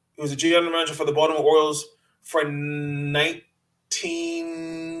over. He was a general manager for the Baltimore Orioles for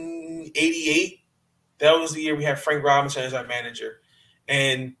 1988. That was the year we had Frank Robinson as our manager.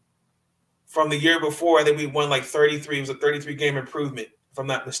 And from the year before, I think we won like 33. It was a 33-game improvement, if I'm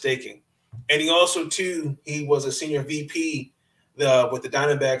not mistaken. And he also, too, he was a senior VP with the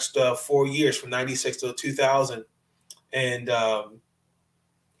Diamondbacks 4 years, from 96 to 2000. And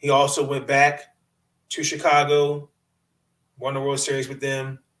he also went back to Chicago, won the World Series with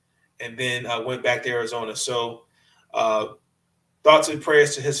them, and then went back to Arizona. So thoughts and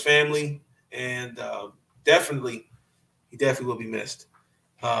prayers to his family, and he definitely will be missed.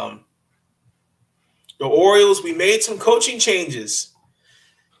 The Orioles, we made some coaching changes.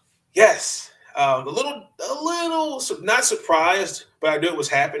 Yes, a little, not surprised, but I knew it was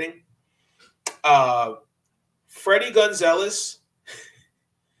happening. Freddie Gonzalez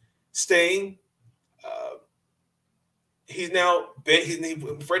staying.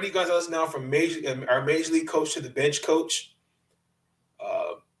 Freddie Gonzalez now from our Major League coach to the bench coach.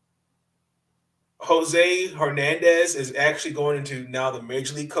 Jose Hernandez is actually going into now the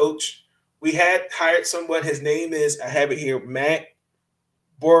Major League coach We had hired someone. His name is, I have it here, Matt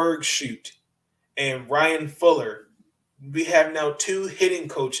Borgshoot and Ryan Fuller. We have now 2 hitting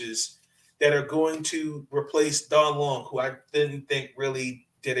coaches that are going to replace Don Long, who I didn't think really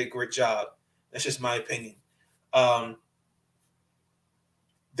did a great job. That's just my opinion.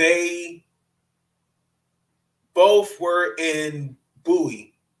 They both were in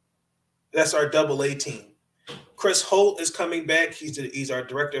Bowie. That's our AA team. Chris Holt is coming back. He's our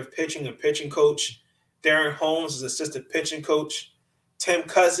director of pitching and pitching coach. Darren Holmes is assistant pitching coach. Tim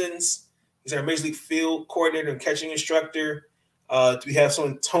Cousins, he's our Major League Field coordinator and catching instructor. We have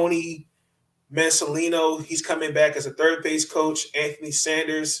someone, Tony Mansolino. He's coming back as a third base coach. Anthony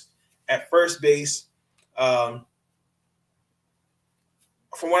Sanders at first base. From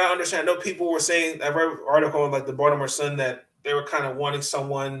what I understand, I know people were saying, I read an article on like the Baltimore Sun that they were kind of wanting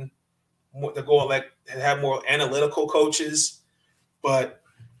someone to go like and have more analytical coaches, but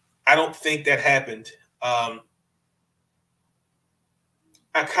I don't think that happened. I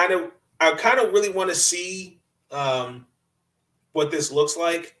kind of really want to see what this looks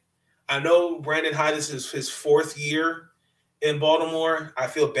like. I know Brandon Hyde is his 4th year in Baltimore. I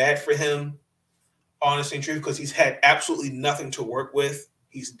feel bad for him, honestly and truth, because he's had absolutely nothing to work with.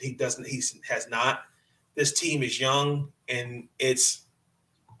 He has not. This team is young, and it's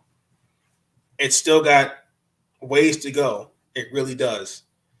still got ways to go. It really does.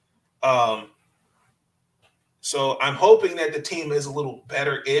 So I'm hoping that the team is a little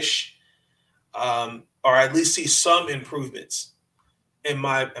better-ish, or at least see some improvements, in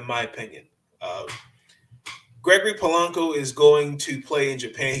my opinion. Gregory Polanco is going to play in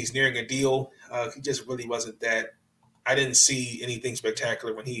Japan. He's nearing a deal. He just really wasn't that. I didn't see anything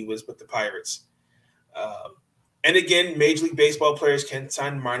spectacular when he was with the Pirates. And again, Major League Baseball players can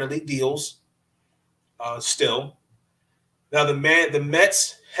sign minor league deals still. Now, the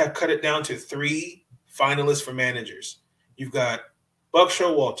Mets have cut it down to 3 finalists for managers. You've got Buck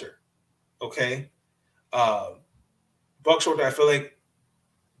Showalter, okay? Buck Showalter, I feel like,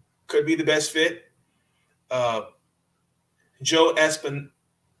 could be the best fit. Joe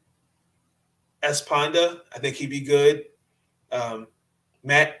Esponda, I think he'd be good.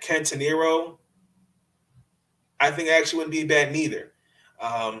 Matt Cantanero, I think actually wouldn't be bad neither.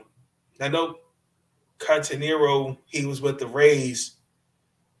 I know Cantanero, he was with the Rays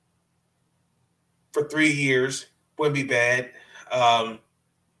for 3 years, wouldn't be bad.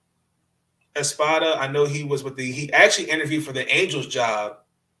 Espada, I know he was with he actually interviewed for the Angels job.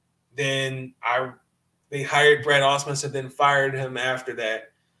 Then they hired Brad Osmus and then fired him after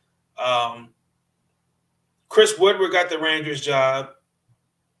that. Chris Woodward got the Rangers job.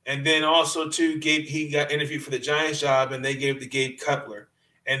 And then also, too, he got interviewed for the Giants job, and they gave it to Gabe Cutler.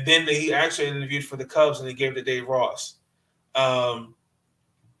 And then he actually interviewed for the Cubs, and they gave it to Dave Ross. I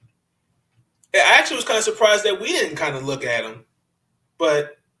actually was kind of surprised that we didn't kind of look at him.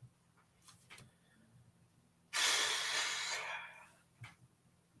 But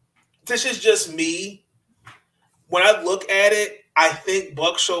this is just me. When I look at it, I think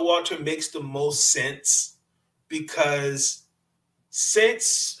Buck Showalter makes the most sense because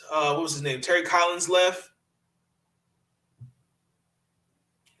since what was his name? Terry Collins left.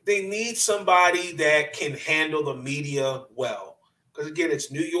 They need somebody that can handle the media well. Because again, it's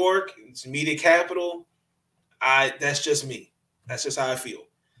New York, it's media capital. That's just me. That's just how I feel.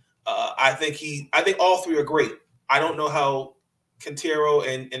 I think all 3 are great. I don't know how Quintero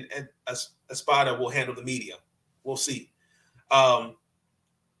and Espada will handle the media. We'll see. But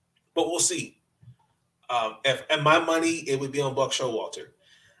we'll see. If and my money, it would be on Buck Showalter.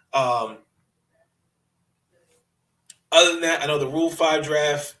 Other than that, I know the Rule 5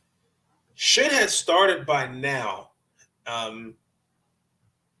 draft should have started by now.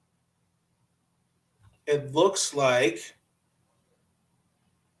 It looks like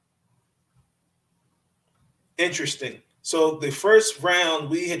interesting. So the first round,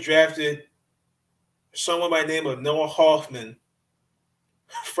 we had drafted someone by the name of Noah Hoffman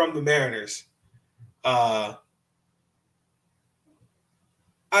from the Mariners. I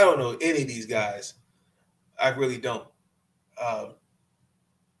don't know any of these guys. I really don't.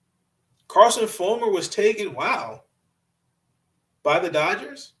 Carson Fulmer was taken, wow, by the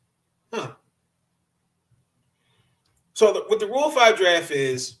Dodgers? Huh. So what the Rule 5 draft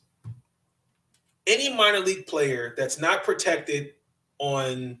is, any minor league player that's not protected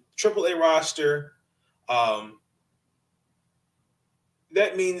on AAA roster, that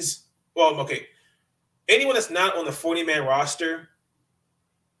means, well, okay, anyone that's not on the 40-man roster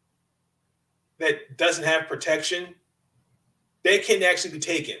that doesn't have protection, they can actually be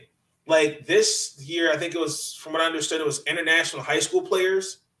taken. Like this year, I think it was, from what I understood, it was international high school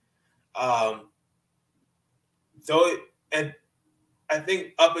players. And I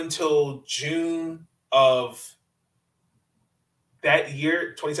think up until June of that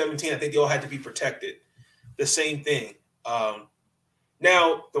year, 2017, I think they all had to be protected. The same thing. Now,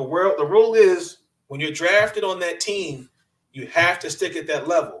 the rule is when you're drafted on that team, you have to stick at that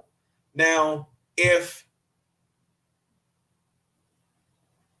level. Now, if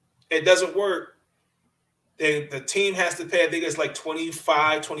it doesn't work, the team has to pay, I think it's like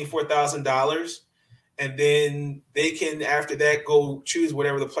 $24,000, and then they can, after that, go choose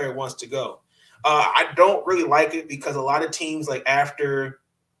whatever the player wants to go. I don't really like it because a lot of teams, like after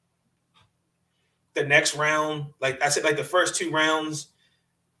the next round, like I said, like the first 2 rounds,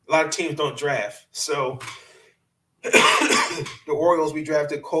 a lot of teams don't draft. So the Orioles, we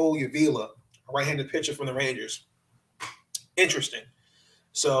drafted Cole Uvila, a right-handed pitcher from the Rangers. Interesting.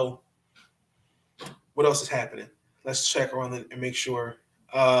 So what else is happening? Let's check around and make sure.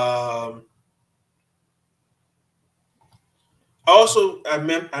 Also,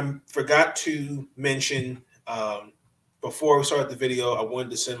 I forgot to mention before we started the video, I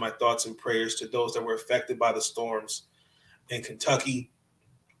wanted to send my thoughts and prayers to those that were affected by the storms in Kentucky,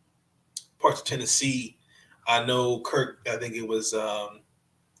 parts of Tennessee. I know Kirk, I think it was, I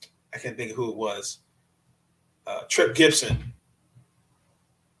can't think of who it was, Trip Gibson.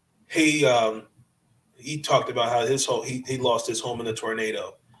 He talked about how he lost his home in a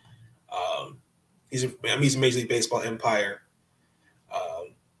tornado. He's a Major League Baseball empire.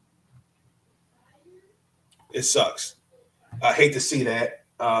 It sucks. I hate to see that.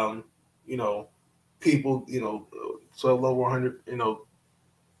 People, so low 100,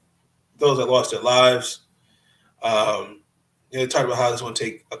 those that lost their lives. They talked about how it's going to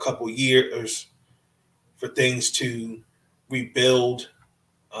take a couple years for things to rebuild.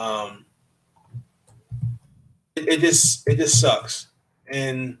 It just sucks.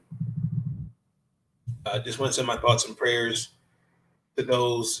 And I just want to send my thoughts and prayers to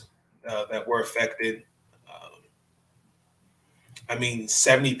those that were affected.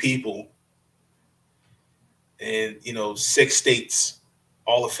 70 people and, 6 states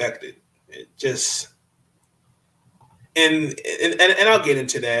all affected. It just, and I'll get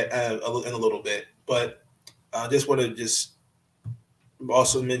into that in a little bit, but I just want to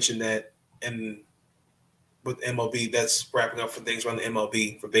also mention that, and with MLB, that's wrapping up for things around the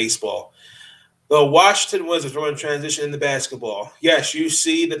MLB for baseball. The Washington Wizards are in transition in the basketball. Yes, you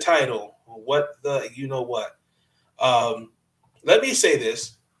see the title. What the, you know what? Let me say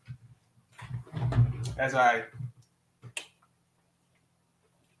this as I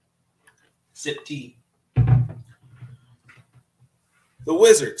sip tea. The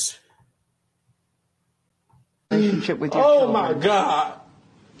Wizards. Relationship with your Oh children. my God.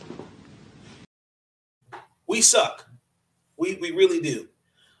 We suck. We really do.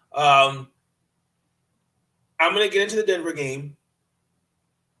 I'm going to get into the Denver game.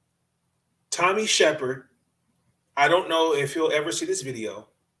 Tommy Shepard, I don't know if you'll ever see this video.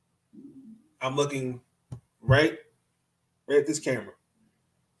 I'm looking right at this camera.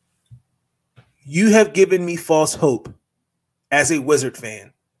 You have given me false hope as a Wizard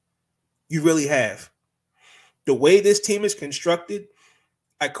fan. You really have. The way this team is constructed,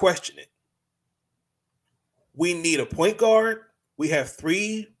 I question it. We need a point guard. We have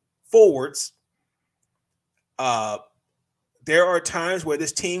 3 forwards. There are times where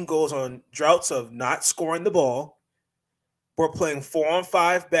this team goes on droughts of not scoring the ball. We're playing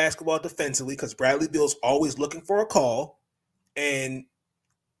 4-on-5 basketball defensively because Bradley Beal's always looking for a call. And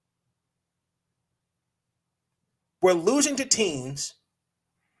we're losing to teams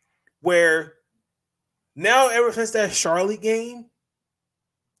where now, ever since that Charlotte game,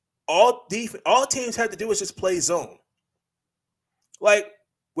 all teams have to do is just play zone. Like,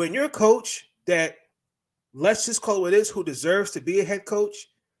 when your coach that, let's just call it is, who deserves to be a head coach,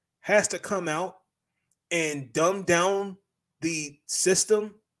 has to come out and dumb down the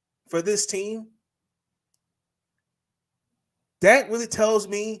system for this team, that really tells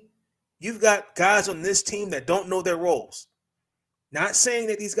me you've got guys on this team that don't know their roles. Not saying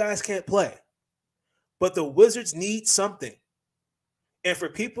that these guys can't play, but the Wizards need something. And for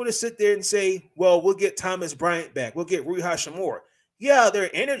people to sit there and say, well, we'll get Thomas Bryant back, we'll get Rui Hachimura. Yeah,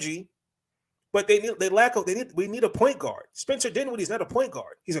 their energy, but we need a point guard. Spencer Dinwiddie's not a point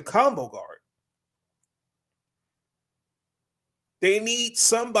guard. He's a combo guard. They need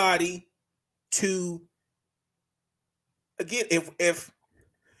somebody to, again, if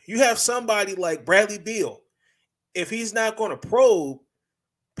you have somebody like Bradley Beal, if he's not going to probe,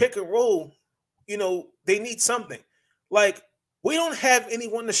 pick and roll, they need something. Like, we don't have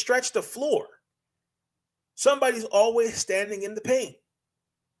anyone to stretch the floor. Somebody's always standing in the paint.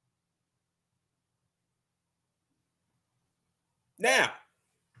 Now,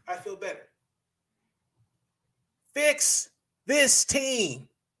 I feel better. Fix this team.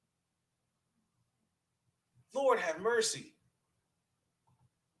 Lord have mercy.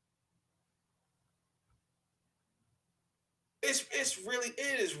 It's really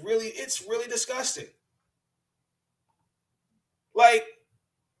disgusting. Like,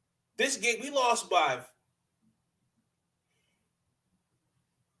 this game, we lost by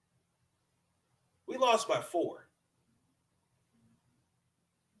 4.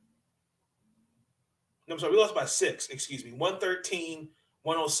 No, I'm sorry, we lost by 6,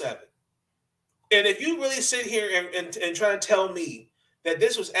 113-107. And if you really sit here and try to tell me that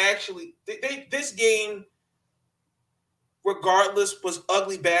this was actually this game, regardless, was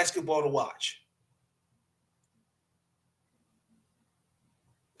ugly basketball to watch.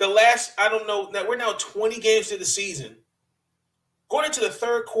 The last, I don't know, we're now 20 games into the season. Going into the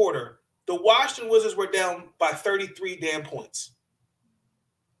third quarter, the Washington Wizards were down by 33 damn points.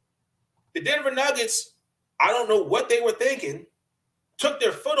 The Denver Nuggets, I don't know what they were thinking, took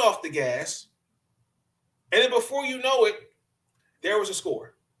their foot off the gas, and then before you know it, there was a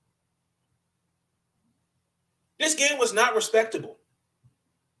score. This game was not respectable.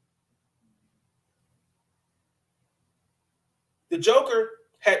 The Joker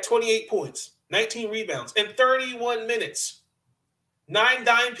had 28 points, 19 rebounds, in 31 minutes. 9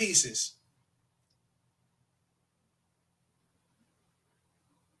 dime pieces.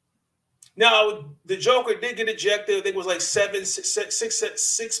 Now, the Joker did get ejected. I think it was like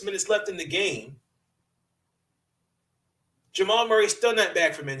 6 minutes left in the game. Jamal Murray still not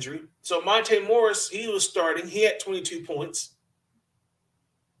back from injury. So Monte Morris, he was starting. He had 22 points.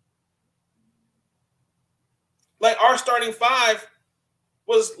 Like, our starting 5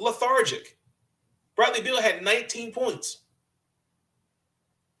 was lethargic. Bradley Beal had 19 points.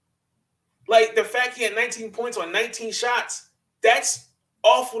 Like, the fact he had 19 points on 19 shots, that's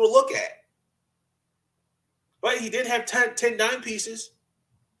awful to look at. But he did have 10 dime pieces.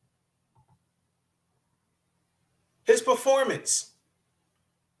 His performance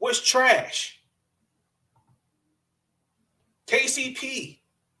was trash. KCP,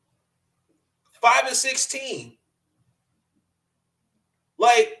 5 of 16.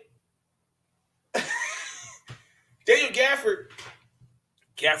 Like, Daniel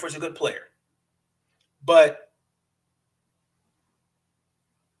Gafford's a good player. But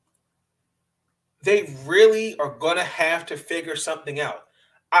they really are going to have to figure something out.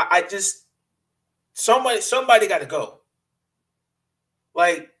 I just, somebody got to go.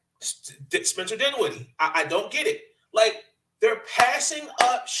 Like, Spencer Dinwiddie, I don't get it. Like, they're passing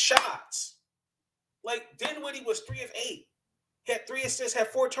up shots. Like, Dinwiddie was 3 of 8. He had 3 assists, had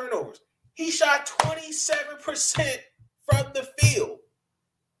 4 turnovers. He shot 27% from the field.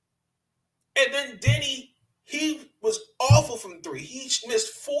 And then Denny, he was awful from 3. He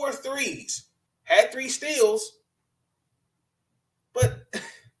missed 4 threes, had 3 steals. But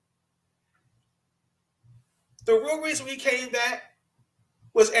the real reason we came back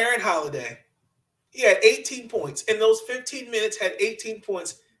was Aaron Holiday. He had 18 points. In those 15 minutes, had 18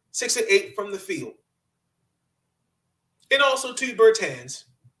 points, 6 of 8 from the field. And also 2 Bertans.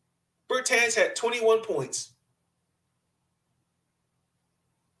 Bertans had 21 points.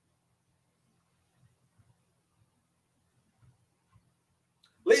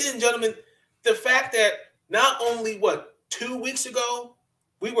 Ladies and gentlemen, the fact that not only, 2 weeks ago,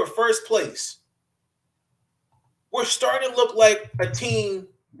 we were first place. We're starting to look like a team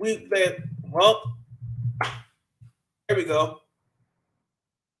there we go.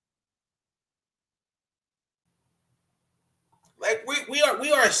 Like, we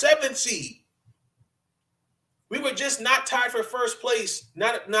are a 7th seed. We were just not tied for first place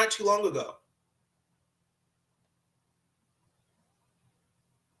not too long ago.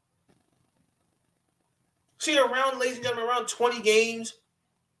 See, ladies and gentlemen, around 20 games,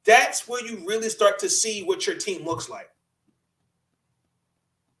 that's where you really start to see what your team looks like.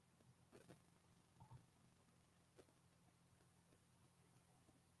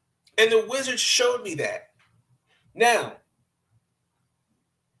 And the Wizards showed me that. Now,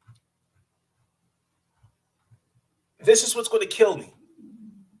 this is what's going to kill me.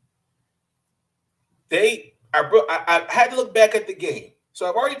 I had to look back at the game. So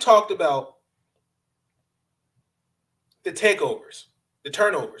I've already talked about the takeovers, the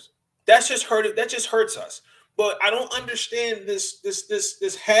turnovers. That just hurts us. But I don't understand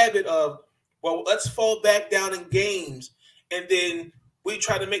this habit of, well, let's fall back down in games and then we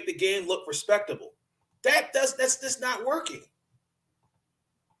try to make the game look respectable. That's just not working.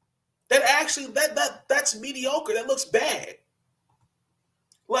 That's mediocre. That looks bad.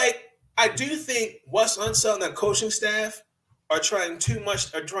 Like, I do think Wes Unseld and that coaching staff are trying too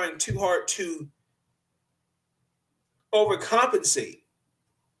much, are trying too hard to overcompensate.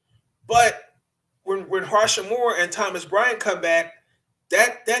 But when Harsha Moore and Thomas Bryant come back,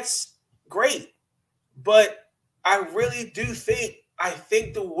 that's great. But I really do think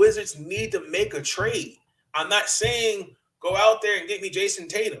the Wizards need to make a trade. I'm not saying go out there and get me Jason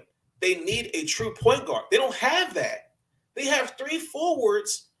Tatum. They need a true point guard. They don't have that. They have 3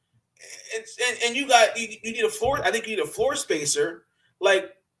 forwards, and you need a floor. I think you need a floor spacer.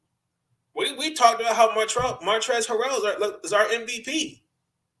 Like we talked about how Montrezl Harrell is our MVP,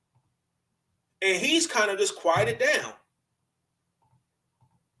 and he's kind of just quieted down.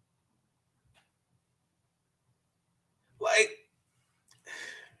 Like,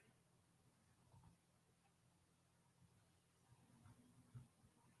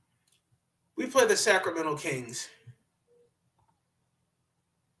 we play the Sacramento Kings.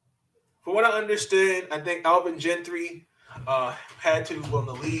 From what I understand, I think Alvin Gentry had to run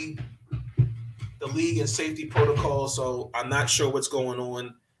the league and safety protocol, so I'm not sure what's going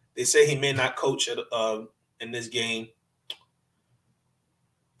on. They say he may not coach in this game.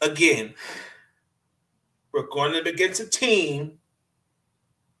 Again, we're going up against a team.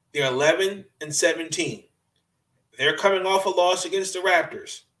 They're 11-17. They're coming off a loss against the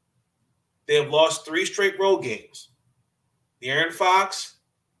Raptors. They have lost 3 straight road games. De'Aaron Fox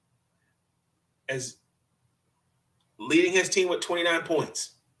is leading his team with 29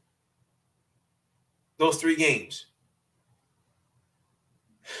 points. Those 3 games.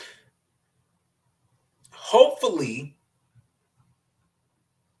 Hopefully,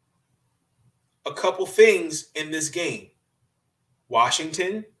 a couple things in this game.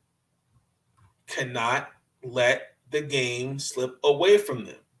 Washington cannot let the game slip away from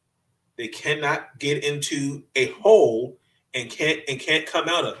them. They cannot get into a hole and can't come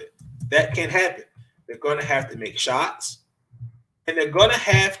out of it. That can't happen. They're going to have to make shots, and they're going to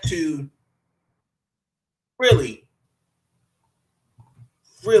have to really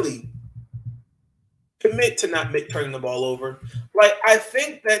commit to not turning the ball over. Like, I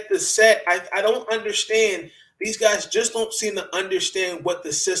think that I don't understand. These guys just don't seem to understand what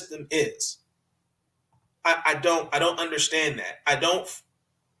the system is. I don't understand that. I don't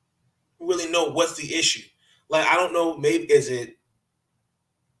really know what's the issue. Like, I don't know. Maybe is it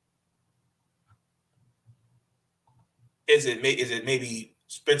maybe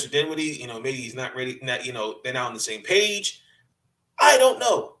Spencer Dinwiddie? Maybe he's not ready. They're not on the same page. I don't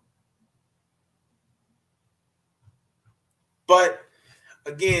know. But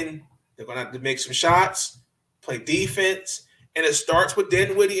again, they're going to have to make some shots, play defense, and it starts with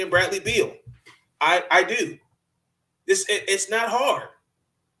Dinwiddie and Bradley Beal. I do. It's not hard.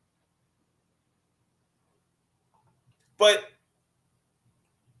 But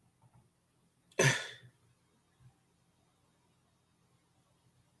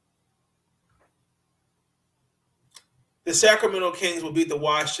the Sacramento Kings will beat the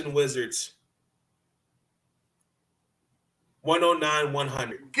Washington Wizards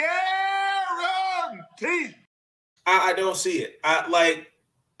 109-100. Guaranteed. I don't see it. I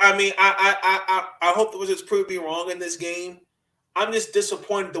hope the Wizards prove me wrong in this game. I'm just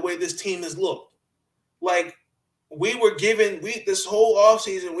disappointed the way this team has looked. Like, this whole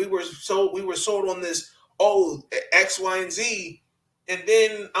offseason, we were sold on this, X, Y, and Z. And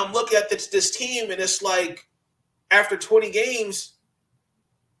then I'm looking at this team, and it's like, after 20 games,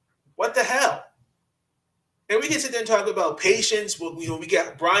 what the hell? And we can sit there and talk about patience. We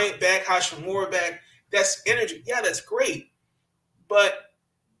got Bryant back, Hashimura back. That's energy. Yeah, that's great. But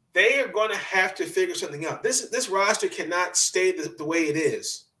they are going to have to figure something out. This roster cannot stay the way it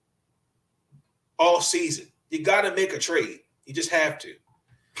is all season. You got to make a trade. You just have to.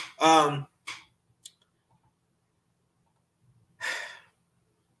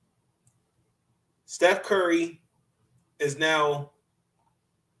 Steph Curry is now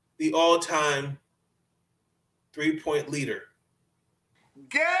the all-time 3-point leader.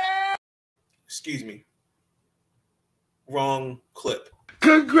 Excuse me. Wrong clip.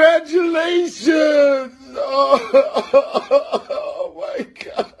 Congratulations! Oh my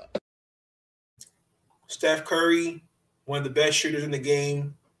God. Steph Curry, one of the best shooters in the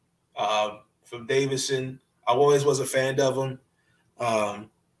game, from Davidson. I always was a fan of him.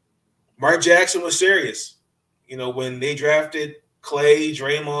 Mark Jackson was serious. When they drafted Clay,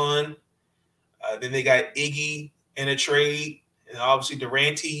 Draymond, then they got Iggy in a trade, and obviously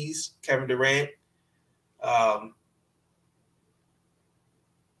Kevin Durant.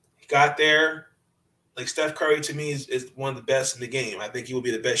 He got there. Like, Steph Curry, to me, is one of the best in the game. I think he will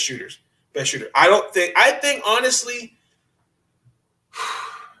be the best shooter. I think honestly,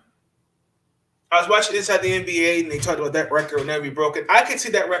 I was watching Inside the NBA, and they talked about that record will never be broken. I could see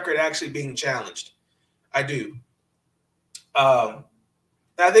that record actually being challenged. I do. I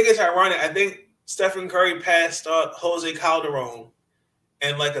think it's ironic. I think Stephen Curry passed Jose Calderon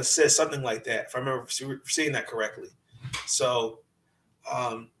and like assist, something like that, if I remember seeing that correctly. So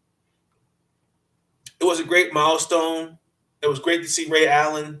it was a great milestone. It was great to see Ray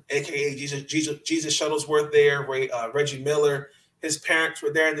Allen, a.k.a. Jesus Shuttlesworth there, Reggie Miller. His parents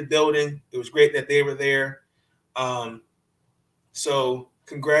were there in the building. It was great that they were there. So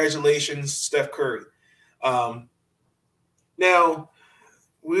congratulations, Steph Curry. Now,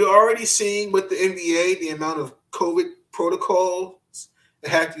 we're already seeing with the NBA the amount of COVID protocols that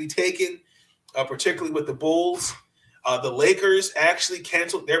have to be taken, particularly with the Bulls. The Lakers actually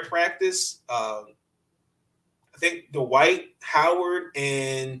canceled their practice. I think Dwight Howard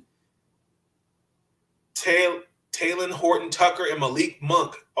and Talen Horton-Tucker and Malik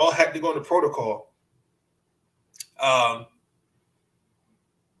Monk all had to go into protocol.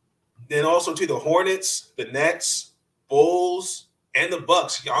 Then also to the Hornets, the Nets, Bulls, and the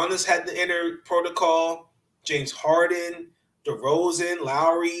Bucks. Giannis had to enter protocol. James Harden, DeRozan,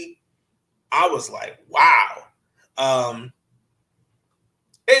 Lowry. I was like, wow.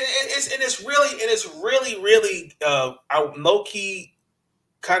 It's really low key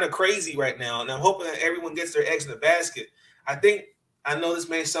kind of crazy right now, and I'm hoping that everyone gets their eggs in the basket. I know this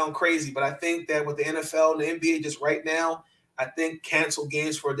may sound crazy, but I think that with the NFL and the NBA just right now, I think cancel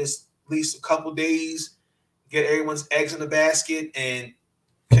games for this at least a couple days, get everyone's eggs in the basket, and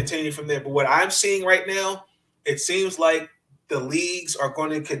continue from there. But what I'm seeing right now, it seems like the leagues are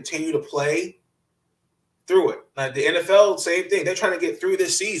going to continue to play through it. Like the NFL, same thing. They're trying to get through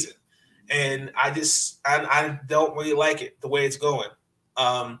this season, and I don't really like it the way it's going.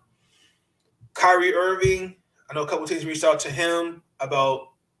 Kyrie Irving, I know a couple of teams reached out to him about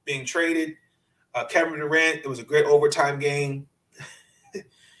being traded. Kevin Durant, it was a great overtime game.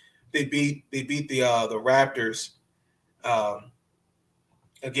 They beat the Raptors.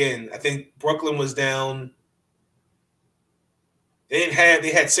 Again, I think Brooklyn was down. They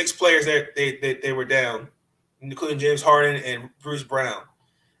had 6 players that they were down, including James Harden and Bruce Brown.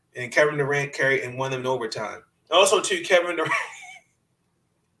 And Kevin Durant carried and won them in overtime. Also, too, Kevin Durant,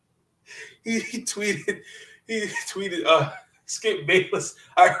 he tweeted, Skip Bayless,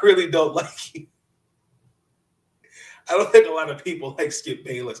 I really don't like you. I don't think a lot of people like Skip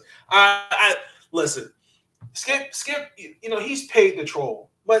Bayless. Listen, Skip, he's paid to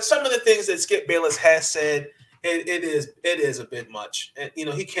troll. But some of the things that Skip Bayless has said, it is a bit much. And,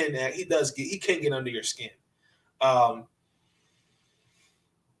 he can get under your skin.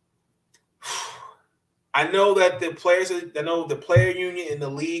 I know that the player union in the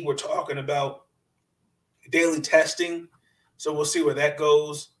league were talking about daily testing, so we'll see where that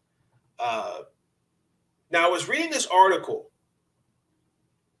goes. Now, I was reading this article.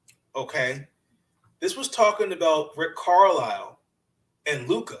 Okay, this was talking about Rick Carlisle and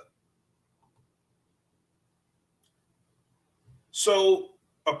Luka. So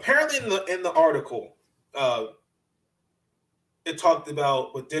apparently, in the article, it talked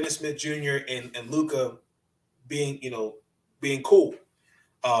about with Dennis Smith Jr. and Luka being cool,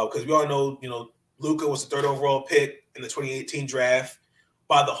 because we all know Luka was the 3rd overall pick in the 2018 draft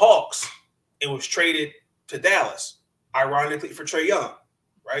by the Hawks and was traded to Dallas, ironically for Trae Young,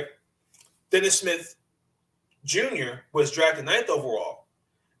 right? Dennis Smith Jr. was drafted 9th overall,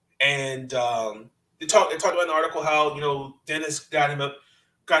 and they talked about in the article how Dennis got him a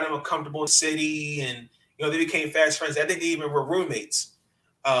comfortable city, and they became fast friends. I think they even were roommates.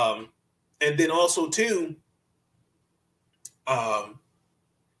 And then also too,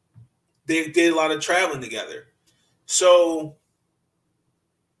 they did a lot of traveling together. So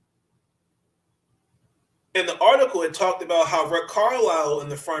in the article, it talked about how Rick Carlisle in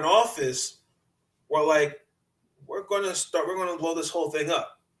the front office were like, we're going to blow this whole thing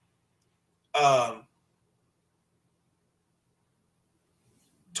up.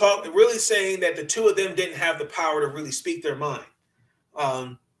 Really saying that the two of them didn't have the power to really speak their mind.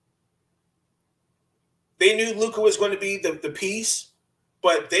 They knew Luka was going to be the piece,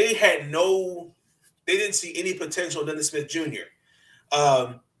 but they didn't see any potential in Dennis Smith Jr.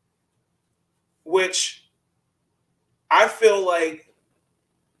 Which I feel like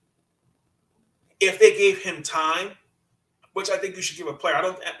if they gave him time, which I think you should give a player. I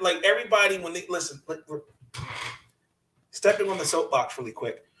don't like everybody when they listen. Stepping on the soapbox really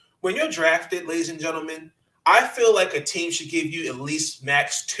quick. When you're drafted, ladies and gentlemen, I feel like a team should give you at least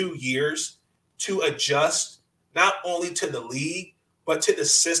max 2 years to adjust, not only to the league, but to the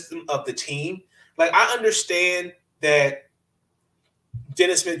system of the team. Like, I understand that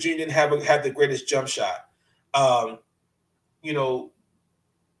Dennis Smith Jr. didn't have the greatest jump shot. You know,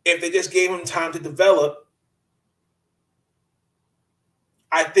 if they just gave him time to develop,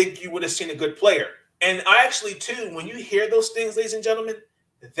 I think you would have seen a good player. And I actually, too, when you hear those things, ladies and gentlemen,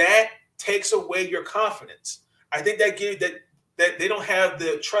 that takes away your confidence. I think that gives that they don't have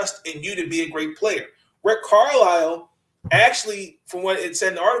the trust in you to be a great player. Rick Carlisle actually, from what it said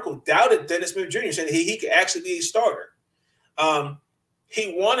in the article, doubted Dennis Smith Jr., saying he could actually be a starter.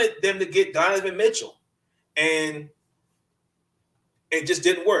 He wanted them to get Donovan Mitchell, and it just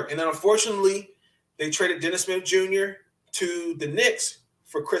didn't work. And then, unfortunately, they traded Dennis Smith Jr. to the Knicks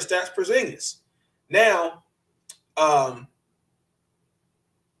for Kristaps Porzingis. Now,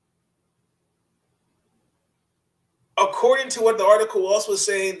 according to what the article also was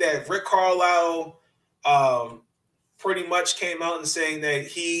saying, that Rick Carlisle pretty much came out and saying that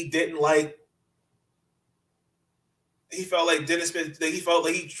he didn't like. He felt like Dennis Smith. He felt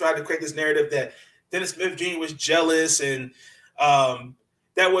like he tried to create this narrative that Dennis Smith Jr. was jealous, and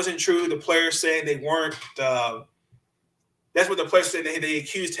that wasn't true. The players saying they weren't. That's what the players said. They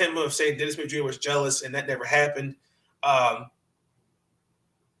accused him of saying Dennis Smith Jr. was jealous, and that never happened.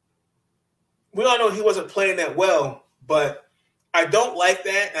 We all know he wasn't playing that well, but I don't like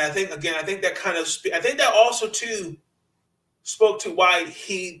that. And I think that also too spoke to why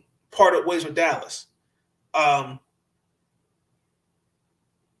he parted ways with Dallas.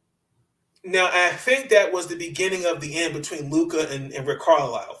 Now, I think that was the beginning of the end between Luka and Rick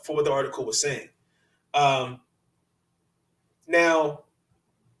Carlisle, for what the article was saying. Now,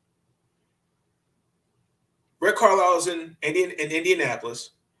 Rick Carlisle's in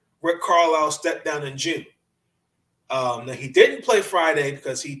Indianapolis. Rick Carlisle stepped down in June. Now, he didn't play Friday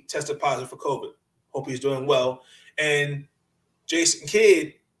because he tested positive for COVID. Hope he's doing well. And Jason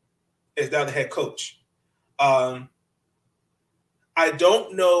Kidd is now the head coach. I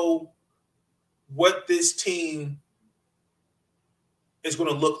don't know what this team is going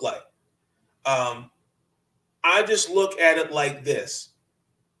to look like. I just look at it like this.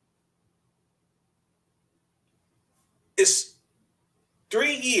 It's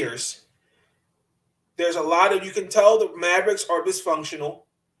 3 years. There's a lot of, you can tell the Mavericks are dysfunctional.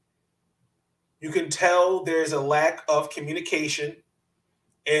 You can tell there's a lack of communication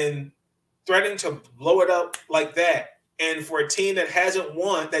and threatening to blow it up like that. And for a team that hasn't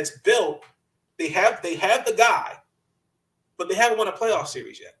won, that's built, they have the guy, but they haven't won a playoff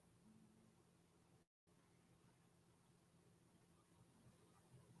series yet.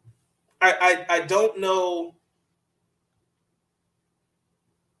 I don't know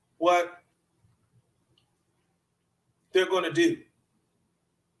what they're going to do.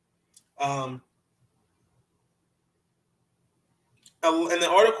 And the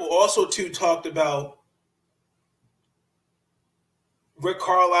article also too talked about Rick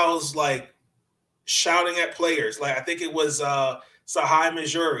Carlisle's like shouting at players. Like I think it was Sahai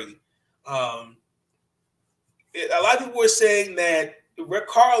Majuri. A lot of people were saying that Rick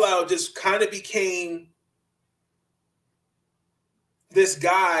Carlisle just kind of became this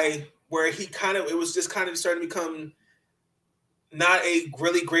guy where it was just kind of starting to become not a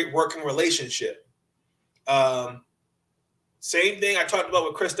really great working relationship. Same thing I talked about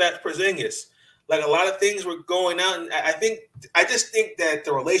with Kristaps Porzingis. Like a lot of things were going out, and I just think that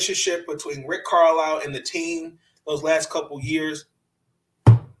the relationship between Rick Carlisle and the team those last couple years,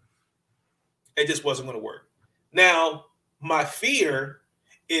 it just wasn't going to work. Now, my fear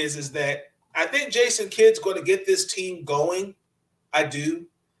is that I think Jason Kidd's going to get this team going. I do.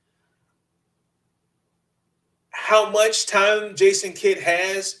 How much time Jason Kidd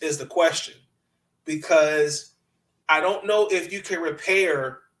has is the question, because I don't know if you can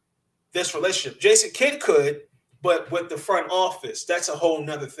repair this relationship. Jason Kidd could, but with the front office, that's a whole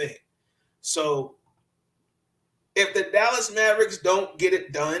nother thing. So if the Dallas Mavericks don't get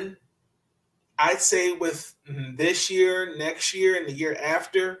it done, I'd say with this year, next year, and the year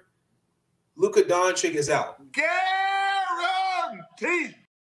after, Luka Doncic is out. Guaranteed.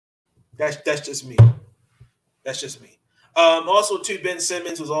 That's just me. That's just me. Also, too, Ben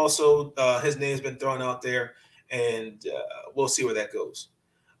Simmons was also his name's been thrown out there, and we'll see where that goes.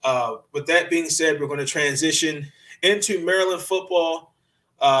 With that being said, we're going to transition into Maryland football.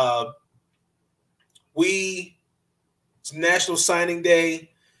 It's National Signing Day.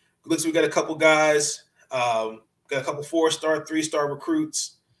 Looks like we got a couple guys, got a couple 4-star, 3-star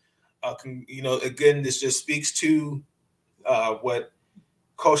recruits. Again, this just speaks to what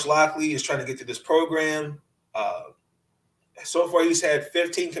Coach Lockley is trying to get to this program. So far, he's had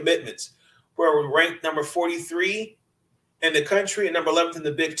 15 commitments, where we're ranked number 43 in the country and number 11th in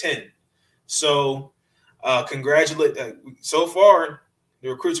the Big Ten. So Congratulate. So far, the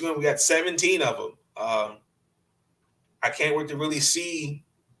recruits we got 17 of them. I can't wait to really see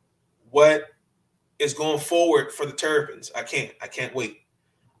what is going forward for the Terrapins. I can't wait.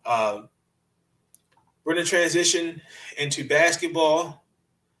 We're going to transition into basketball.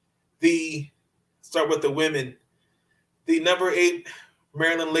 Start with the women. The number 8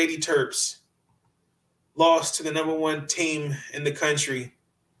 Maryland Lady Terps lost to the number 1 team in the country,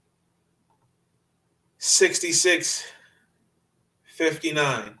 66-59.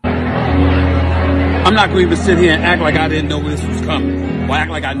 I'm not going to even sit here and act like I didn't know this was coming. Or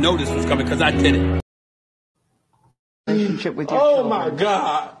act like I know this was coming because I did it. Relationship with your Oh, children. my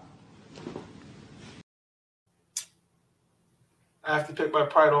God. I have to pick my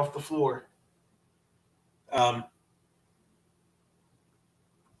pride off the floor.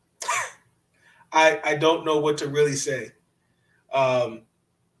 I don't know what to really say.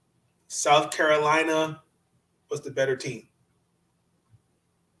 South Carolina was the better team.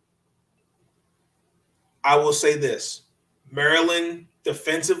 I will say this. Maryland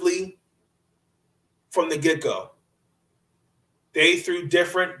defensively from the get-go, they threw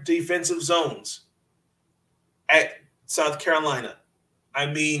different defensive zones at South Carolina. I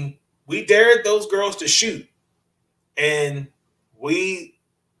mean, we dared those girls to shoot, and we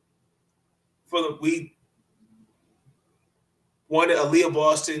wanted Aaliyah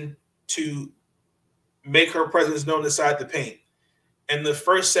Boston to make her presence known inside the paint. In the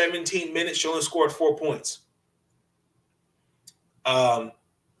first 17 minutes, she only scored 4 points.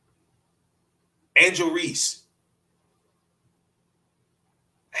 Angel Reese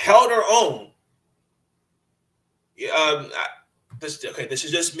held her own. This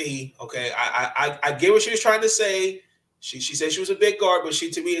is just me. Okay, I get what she was trying to say. She said she was a big guard, but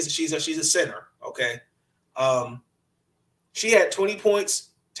to me she's a center. Okay, she had 20 points,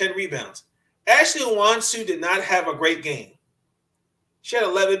 10 rebounds. Ashley Wansu did not have a great game. She had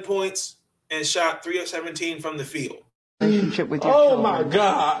 11 points and shot 3 of 17 from the field. Relationship with your Oh, children. my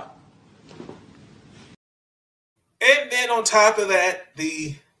God. And then on top of that,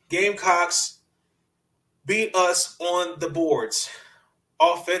 the Gamecocks beat us on the boards,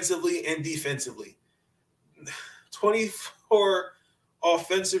 offensively and defensively. 24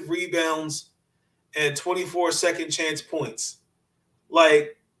 offensive rebounds and 24 second chance points.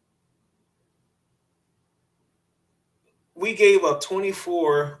 Like, we gave up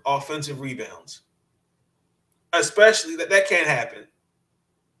 24 offensive rebounds. Especially that can't happen.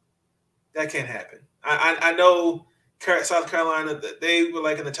 That can't happen. I know South Carolina, they were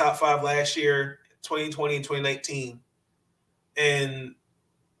like in the top 5 last year, 2020 and 2019. And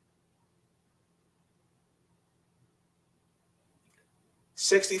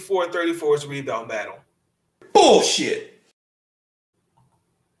 (64-34) is a rebound battle. Bullshit.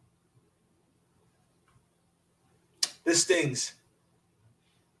 This stings.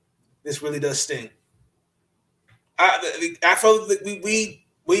 This really does sting. I felt that we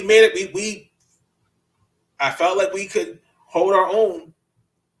made it. I felt like we could hold our own,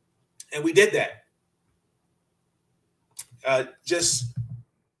 and we did that.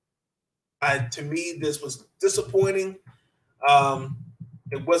 To me, this was disappointing.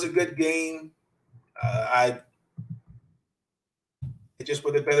 It was a good game. It just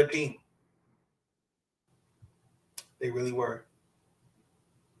were the better team. They really were.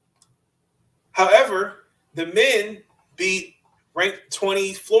 However, the men beat ranked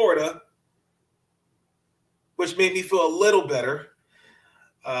 20 Florida, which made me feel a little better.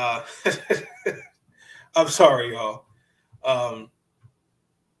 I'm sorry, y'all.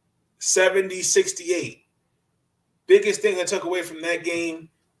 70-68. Biggest thing I took away from that game,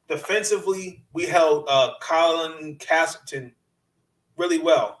 defensively, we held Colin Castleton really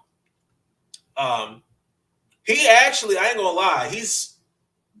well. He actually, I ain't gonna lie, he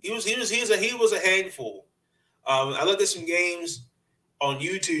was a handful. I looked at some games on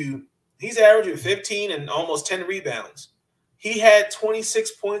YouTube. He's averaging 15 and almost 10 rebounds. He had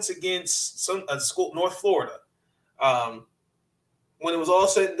 26 points against school, North Florida. When it was all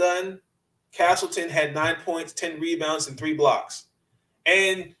said and done, Castleton had 9 points, 10 rebounds, and 3 blocks.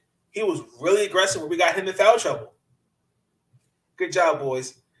 And he was really aggressive when we got him in foul trouble. Good job,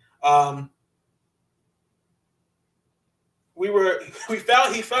 boys. He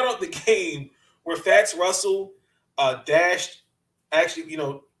found out the game where Fats Russell dashed, actually,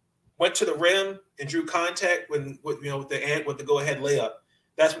 went to the rim and drew contact with the go-ahead layup.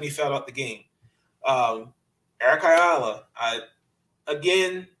 That's when he found out the game. Eric Ayala,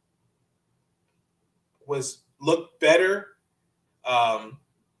 again, looked better. I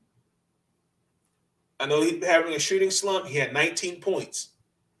know he's having a shooting slump. He had 19 points.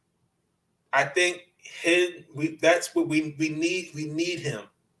 I think That's what we need. We need him.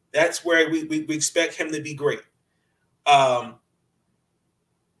 That's where we expect him to be great. A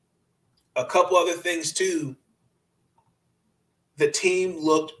couple other things too. The team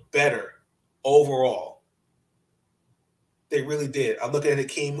looked better overall. They really did. I look at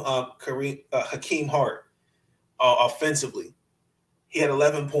Hakeem Hart offensively. He had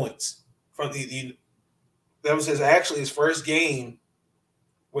 11 points from that was his first game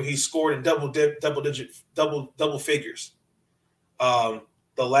where he scored in double figures. The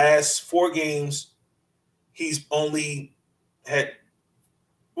last 4 games, he's only had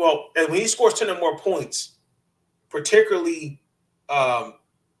and when he scores 10 or more points, particularly.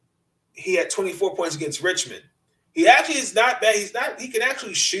 He had 24 points against Richmond. He actually is not bad. He can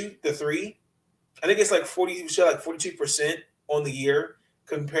actually shoot the 3. I think it's like 40, he shot like 42% on the year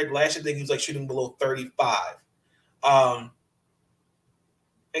compared to last year. I think he was like shooting below 35.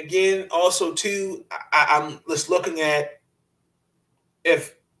 Again, also too, I'm just looking at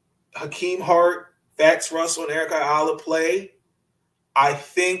if Hakeem Hart, Fats Russell, and Eric Ayala play, I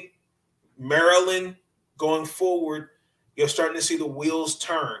think Maryland going forward, you're starting to see the wheels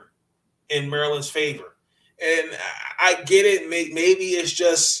turn in Maryland's favor. And I get it. Maybe it's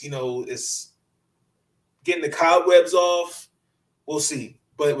just, it's getting the cobwebs off. We'll see.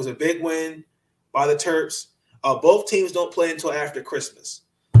 But it was a big win by the Terps. Both teams don't play until after Christmas.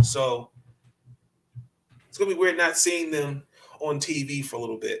 So it's going to be weird not seeing them on TV for a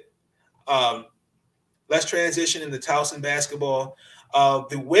little bit. Let's transition into Towson Basketball.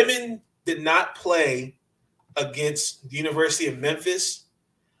 The women did not play against the University of Memphis.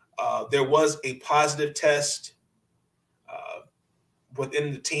 There was a positive test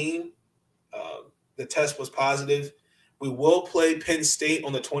within the team. The test was positive. We will play Penn State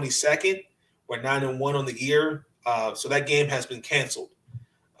on the 22nd. We're 9-1 on the year. So that game has been canceled.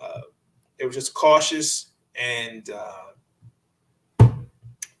 It was just cautious, and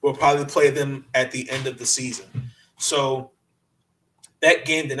we'll probably play them at the end of the season. So that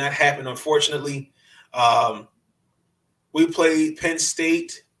game did not happen, unfortunately. We played Penn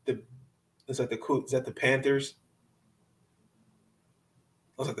State. Is that the Panthers?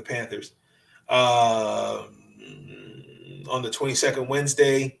 Looks like the Panthers. On the 22nd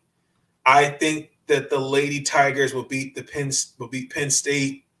Wednesday, I think that the Lady Tigers will beat Penn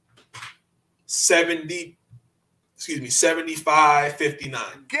State 75-59.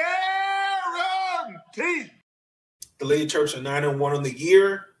 Guaranteed. The Lady Terps are 9-1 on the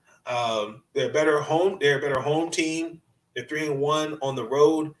year. They're a better home team. They're 3-1 on the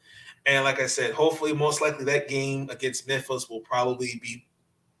road. And like I said, hopefully, most likely that game against Memphis will probably be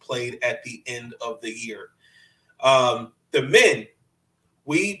played at the end of the year. The men,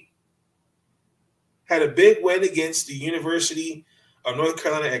 we had a big win against the University of North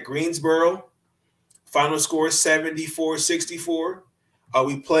Carolina at Greensboro. Final score 74-64. We're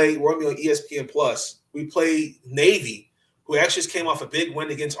on ESPN Plus. We played Navy, who actually just came off a big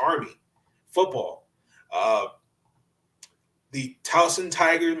win against Army football. The Towson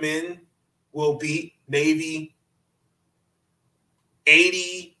Tiger men will beat Navy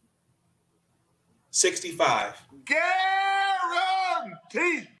 80-65.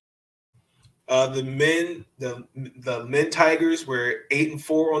 Guaranteed. The men Tigers were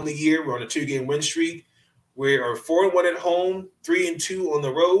 8-4 on the year. We're on a 2-game win streak. We are 4-1 at home, 3-2 on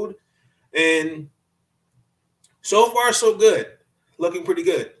the road, and so far so good. Looking pretty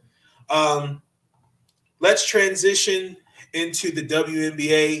good. Let's transition into the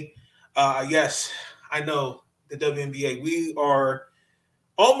WNBA. Yes, I know the WNBA. We are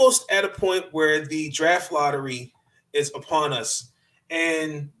almost at a point where the draft lottery is upon us,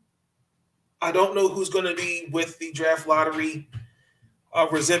 and I don't know who's going to be with the draft lottery,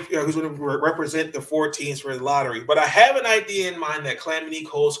 who's going to represent the 4 teams for the lottery. But I have an idea in mind that Calamity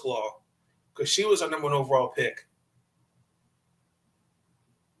Coleslaw, because she was our number 1 overall pick.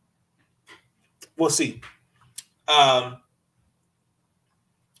 We'll see. I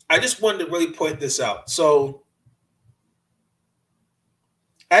just wanted to really point this out. So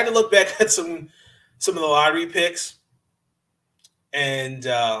I had to look back at some of the lottery picks, and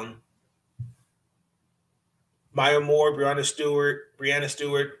Maya Moore, Brianna Stewart,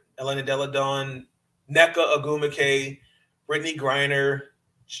 Elena Deladon, Nneka Ogwumike, Brittany Griner,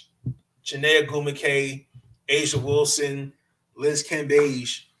 Janae Ogwumike, Asia Wilson, Liz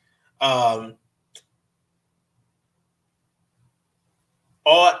Cambage, all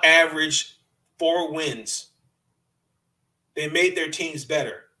average 4 wins. They made their teams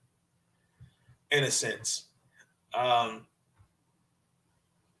better, in a sense.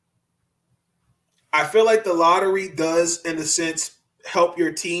 I feel like the lottery does, in a sense, help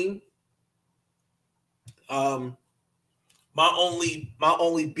your team My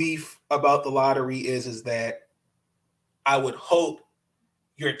only beef about the lottery is that I would hope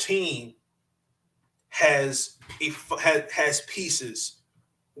your team has pieces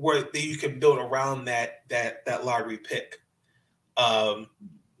where you can build around that lottery pick.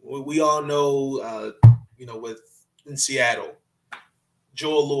 We all know, in Seattle,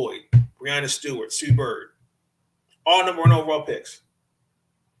 Joel Lloyd, Breonna Stewart, Sue Bird, all number 1 overall picks.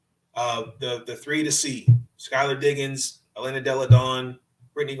 The 3 to see: Skylar Diggins, Elena Delle Donne,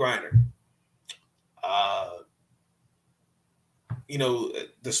 Brittany Griner.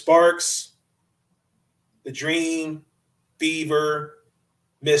 The Sparks, the Dream, Fever,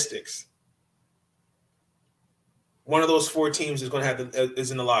 Mystics. One of those 4 teams is going to have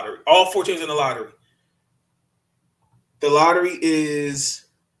is in the lottery. All 4 teams in the lottery. The lottery is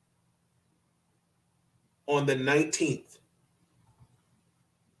on the 19th.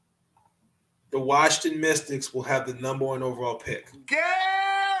 The Washington Mystics will have the number 1 overall pick.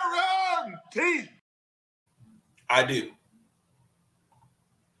 Guaranteed. I do.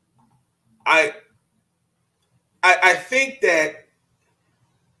 I think that,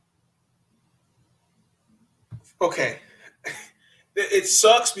 okay, it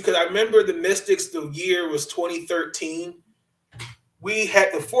sucks because I remember the Mystics, the year was 2013. We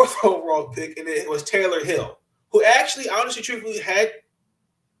had the 4th overall pick, and it was Taylor Hill, who actually, honestly, truthfully, had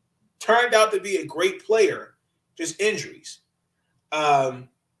turned out to be a great player, just injuries.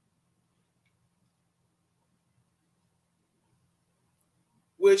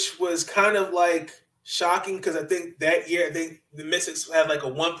 Which was kind of like shocking because I think that year, the Mystics had like a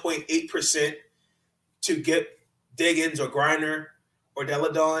 1.8% to get Diggins or Griner or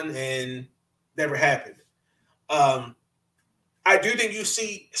Delle Donne, and never happened. I do think you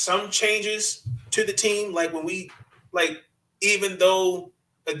see some changes to the team, even though,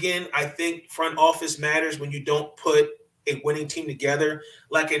 again, I think front office matters when you don't put a winning team together.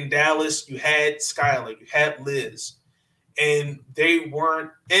 Like in Dallas, you had Skylar, you had Liz, and they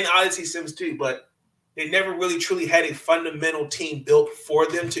weren't, and Odyssey Sims too, but they never really truly had a fundamental team built for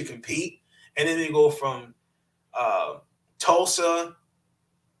them to compete. And then they go from Tulsa,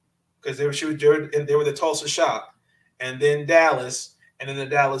 because they were the Tulsa Shock, and then Dallas, and then the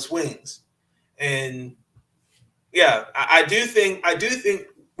Dallas Wings. And yeah, I do think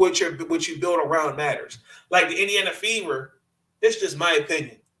what you build around matters. Like the Indiana Fever, this is just my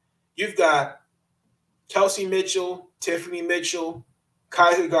opinion. You've got Kelsey Mitchell, Tiffany Mitchell,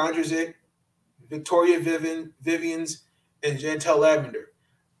 Kaiser Gondrzik, Victoria Vivians, and Jantel Lavender.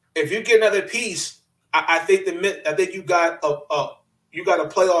 If you get another piece, I think you got a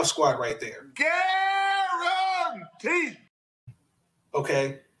playoff squad right there. Guaranteed.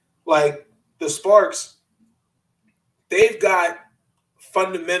 Okay, like the Sparks, they've got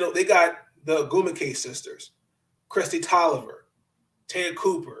fundamental. They got the Gumake sisters, Christy Tolliver, Taya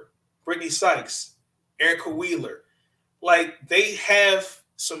Cooper, Brittany Sykes, Erica Wheeler. Like they have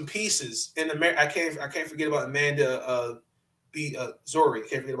some pieces in America. I can't forget about Amanda Zori.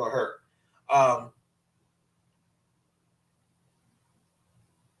 Can't forget about her.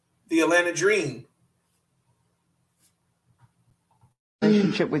 The Atlanta Dream.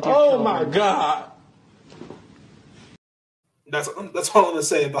 Relationship with your Oh children. my God. That's all I'm gonna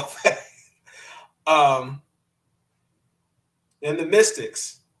say about that. And the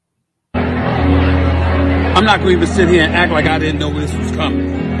Mystics. I'm not going to even sit here and act like I didn't know this was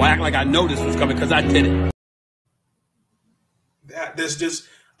coming. Or act like I know this was coming because I did it. There's just,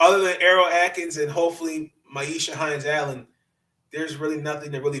 other than Errol Atkins and hopefully Maisha Hines-Allen, there's really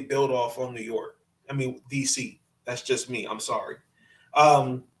nothing to really build off on New York. I mean, DC. That's just me. I'm sorry.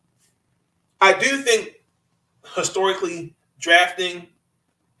 I do think historically drafting,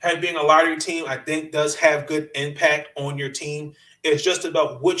 being a lottery team, I think does have good impact on your team. It's just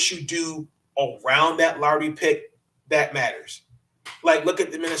about what you do around that lottery pick that matters. Like, look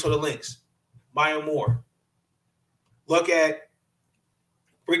at the Minnesota Lynx, Maya Moore. Look at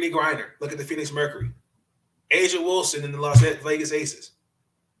Brittany Griner. Look at the Phoenix Mercury. Asia Wilson in the Las Vegas Aces.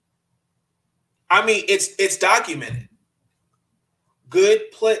 I mean, it's documented.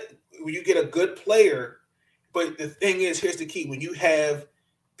 Good play. When you get a good player, but the thing is, here's the key: when you have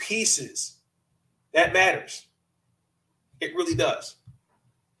pieces, that matters. It really does.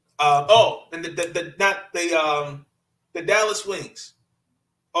 And the Dallas Wings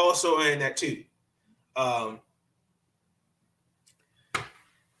also are in that too. I'm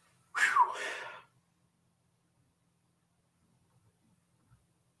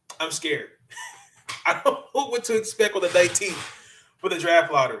scared. I don't know what to expect on the 19th for the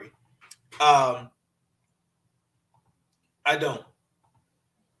draft lottery. I don't.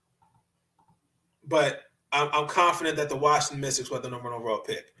 But I'm confident that the Washington Mystics will have the number 1 overall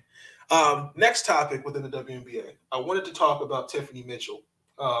pick. Next topic within the WNBA. I wanted to talk about Tiffany Mitchell.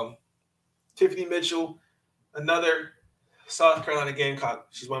 Tiffany Mitchell, another South Carolina Gamecock.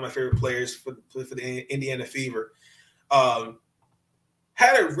 She's one of my favorite players for the Indiana Fever.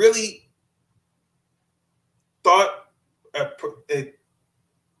 Had a really I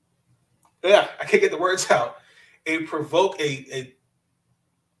can't get the words out. A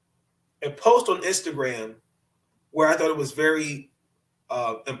post on Instagram where I thought it was very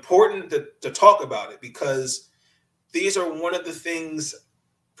important to talk about it, because these are one of the things,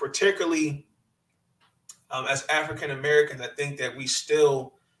 particularly as African Americans, I think that we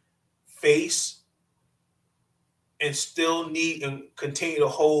still face and still need and continue to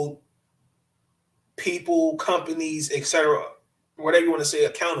hold people, companies, etc., whatever you want to say,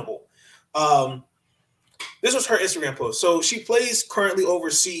 accountable. This was her Instagram post. So she plays currently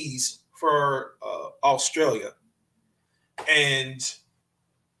overseas for Australia. And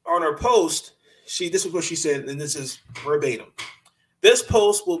on her post, this is what she said, and this is verbatim. This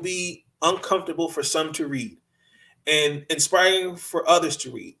post will be uncomfortable for some to read and inspiring for others to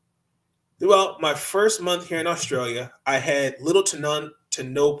read. Throughout my first month here in Australia, I had little to none to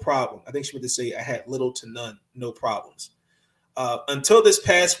no problem. I think she meant to say I had little to none, no problems. Until this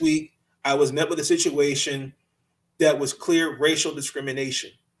past week, I was met with a situation that was clear racial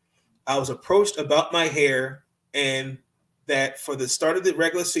discrimination. I was approached about my hair, and that for the start of the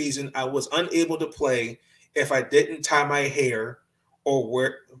regular season, I was unable to play if I didn't tie my hair up, or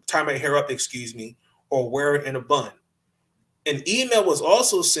wear it in a bun. An email was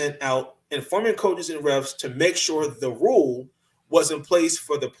also sent out informing coaches and refs to make sure the rule was in place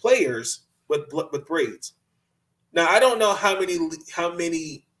for the players with braids. Now, I don't know how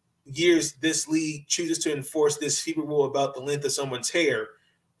many years this league chooses to enforce this FIBA rule about the length of someone's hair.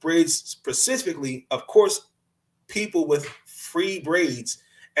 Braids specifically, of course, people with free braids,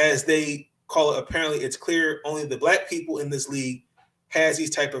 as they call it. Apparently, it's clear only the black people in this league has these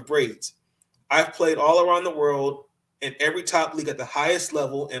type of braids. I've played all around the world in every top league at the highest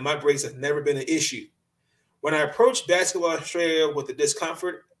level, and my braids have never been an issue. When I approached Basketball Australia with the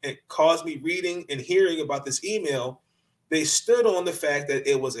discomfort it caused me reading and hearing about this email, they stood on the fact that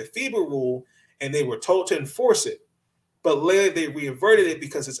it was a FIBA rule and they were told to enforce it. But later they reverted it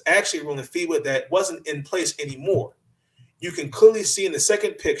because it's actually a rule in FIBA that wasn't in place anymore. You can clearly see in the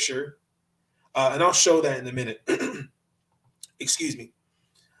second picture, and I'll show that in a minute. Excuse me.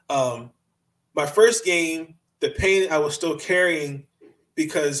 My first game, the pain I was still carrying,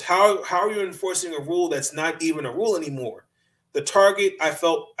 because how are you enforcing a rule that's not even a rule anymore? The target I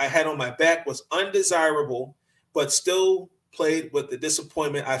felt I had on my back was undesirable, but still played with the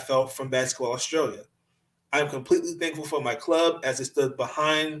disappointment I felt from Basketball Australia. I'm completely thankful for my club as it stood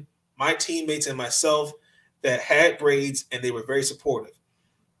behind my teammates and myself that had braids, and they were very supportive.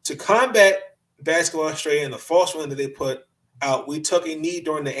 To combat Basketball Australia and the false one that they put out, we took a knee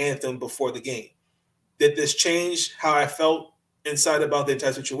during the anthem before the game. Did this change how I felt inside about the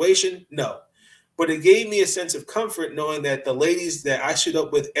entire situation? No. But it gave me a sense of comfort knowing that the ladies that I shoot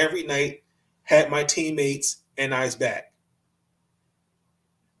up with every night had my teammates and I's back.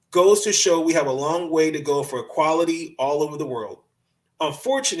 Goes to show we have a long way to go for equality all over the world.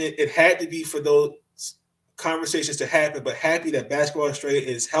 Unfortunate it had to be for those conversations to happen, but happy that Basketball Australia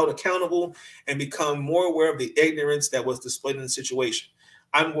is held accountable and become more aware of the ignorance that was displayed in the situation.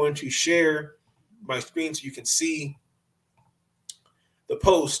 I'm going to share my screen so you can see the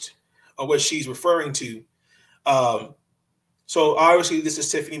post of what she's referring to. So obviously this is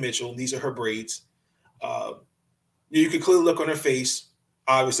Tiffany Mitchell. These are her braids. You can clearly look on her face.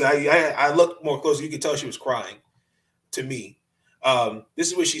 Obviously, I looked more closely. You could tell she was crying to me.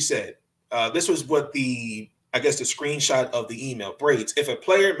 This is what she said. This was what the screenshot of the email. Braids. If a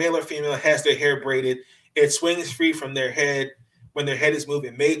player, male or female, has their hair braided, it swings free from their head. When their head is moved,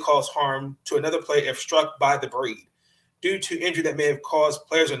 it may cause harm to another player if struck by the braid. Due to injury that may have caused,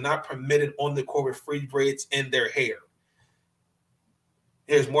 players are not permitted on the court with free braids in their hair.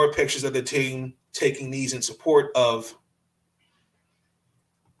 Here's more pictures of the team taking these in support of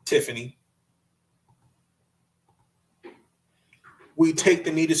Tiffany. We take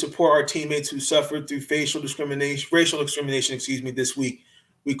the need to support our teammates who suffered through racial discrimination, this week.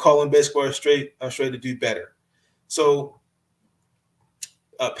 We call on Basketball Australia to do better. So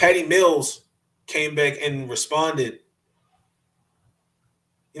Patty Mills came back and responded,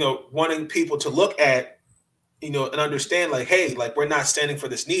 wanting people to look at, and understand, like, hey, like, we're not standing for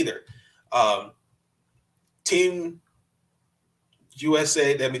this neither. Team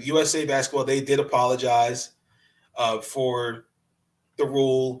USA, USA Basketball, they did apologize for the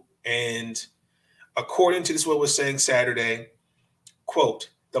rule, and according to this, what was saying Saturday, quote,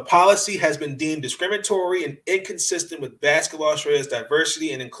 the policy has been deemed discriminatory and inconsistent with Basketball Australia's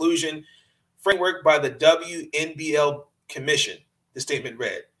diversity and inclusion framework by the WNBL Commission, the statement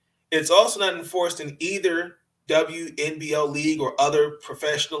read. It's also not enforced in either WNBL league or other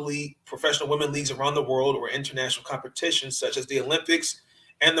professional women leagues around the world or international competitions such as the Olympics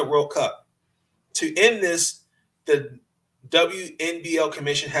and the World Cup. To end this, the WNBL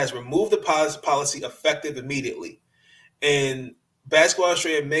Commission has removed the policy effective immediately. And Basketball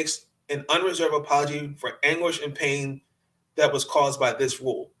Australia makes an unreserved apology for anguish and pain that was caused by this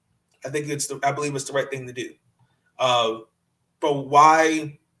rule. I believe it's the right thing to do. But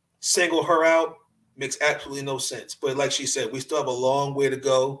why single her out makes absolutely no sense. But like she said, we still have a long way to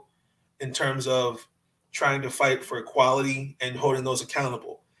go in terms of trying to fight for equality and holding those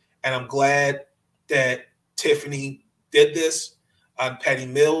accountable. And I'm glad that Tiffany did this. Patty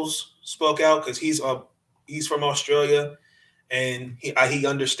Mills spoke out because he's from Australia and he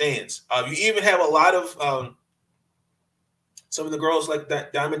understands. You even have a lot of some of the girls like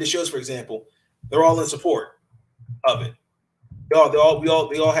that Diamond DeShields, for example. They're all in support of it. We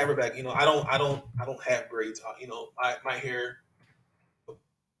all have her back. You know, I don't have braids. You know, my hair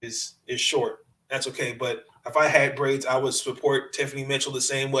is short. That's okay. But if I had braids, I would support Tiffany Mitchell the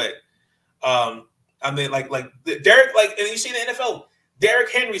same way. I mean, like Derek, like, and you see in the NFL,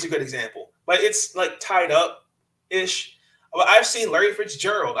 Derrick Henry's a good example. Like, it's like tied up ish. I've seen Larry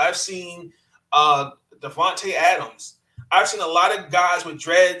Fitzgerald. I've seen Devontae Adams. I've seen a lot of guys with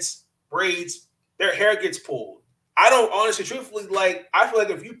dreads, braids. Their hair gets pulled. I don't honestly, truthfully, like, I feel like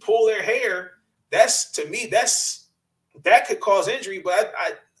if you pull their hair, that could cause injury. But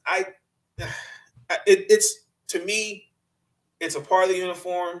it's to me, it's a part of the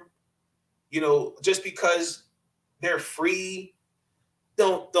uniform. You know, just because they're free,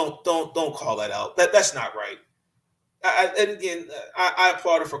 don't call that out. That's not right. And again, I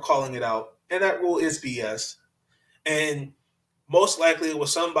applaud her for calling it out. And that rule is BS. And most likely it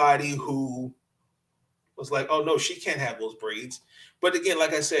was somebody who was like, oh, no, she can't have those braids. But again,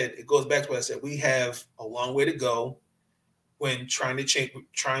 like I said, it goes back to what I said. We have a long way to go when trying to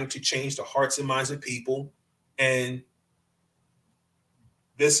change the hearts and minds of people. And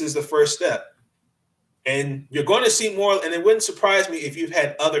this is the first step. And you're going to see more. And it wouldn't surprise me if you've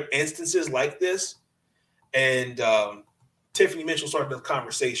had other instances like this. And Tiffany Mitchell started a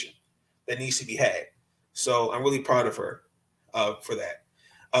conversation that needs to be had. So I'm really proud of her for that.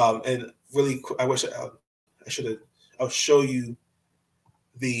 And really, I wish I'll show you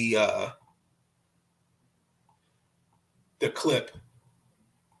the clip.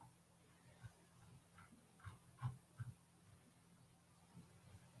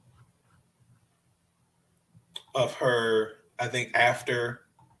 Of her, I think, after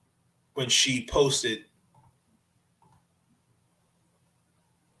when she posted.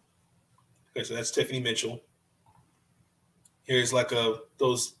 Okay, so that's Tiffany Mitchell. Here's like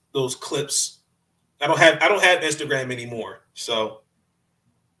those clips. I don't have Instagram anymore, so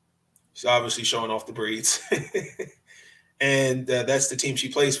she's obviously showing off the braids. And that's the team she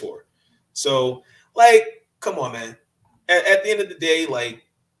plays for. So, like, come on, man. At the end of the day, like,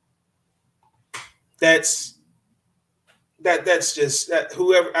 that's just that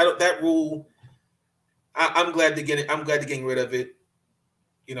whoever that rule. I'm glad to get it. I'm glad to getting rid of it.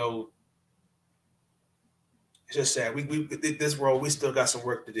 You know, it's just sad. We this world, we still got some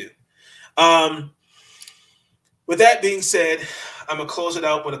work to do. With that being said, I'm gonna close it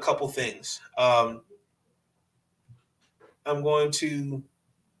out with a couple things. I'm going to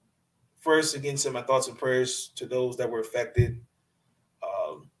first again send my thoughts and prayers to those that were affected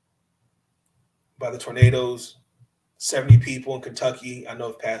by the tornadoes. 70 people in Kentucky, I know,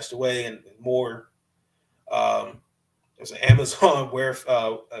 have passed away, and more. There's an Amazon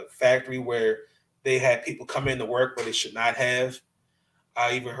factory where they had people come in to work, but they should not have.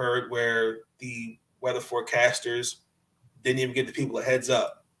 I even heard where the weather forecasters didn't even give the people a heads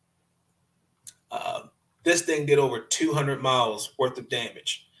up. This thing did over 200 miles worth of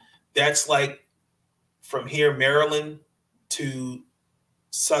damage. That's like from here, Maryland, to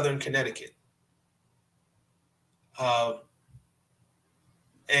southern Connecticut.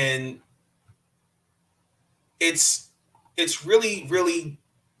 And it's really, really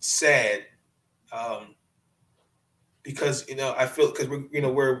sad because, you know, I feel because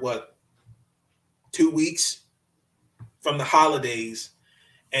we're what, 2 weeks from the holidays,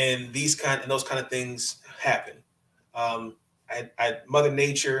 and those kind of things happen. Mother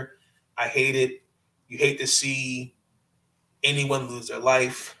Nature, I hate it. You hate to see anyone lose their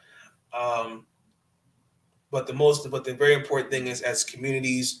life. But the very important thing is, as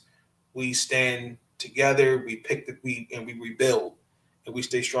communities, we stand together. We rebuild, and we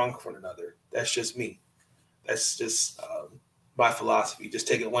stay strong for one another. That's just me. That's just my philosophy. Just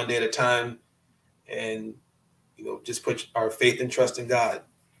take it one day at a time, and just put our faith and trust in God.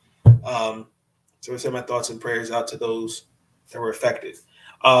 So I send my thoughts and prayers out to those that were affected.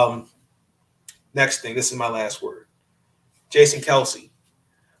 Next thing, this is my last word. Jason Kelsey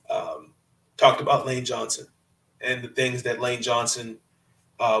talked about Lane Johnson and the things that Lane Johnson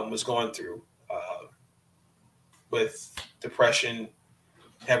was going through with depression,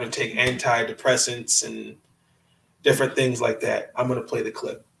 having to take antidepressants and different things like that. I'm going to play the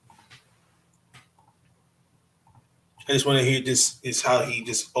clip. I just want to hear this is how he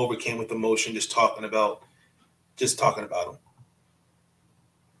just overcame with emotion, just talking about him.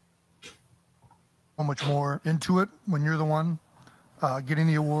 So much more into it when you're the one getting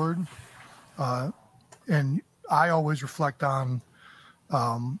the award. And I always reflect on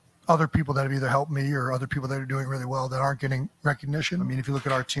other people that have either helped me or other people that are doing really well that aren't getting recognition. I mean, if you look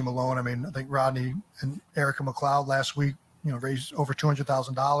at our team alone, I mean, I think Rodney and Erica McLeod last week, raised over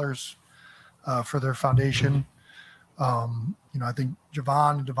 $200,000 for their foundation. I think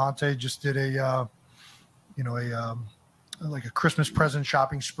Javon and Devontae just did a Christmas present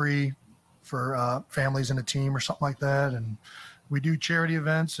shopping spree for families in a team or something like that. And we do charity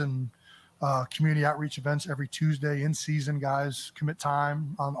events and community outreach events every Tuesday in season. Guys commit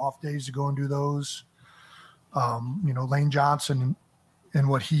time on off days to go and do those. Lane Johnson and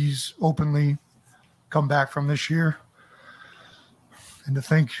what he's openly come back from this year. And to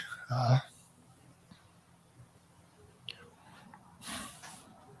think,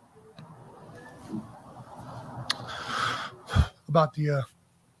 about the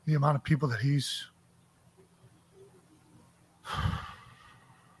amount of people that he's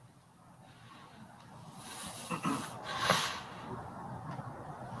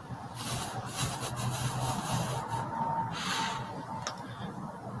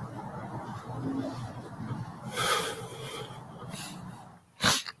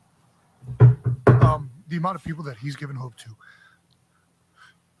given hope to.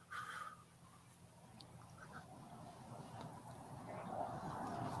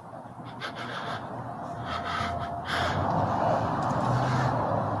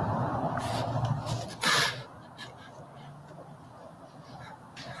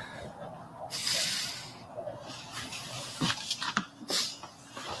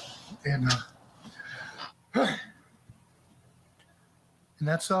 And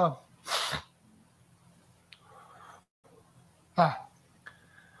that's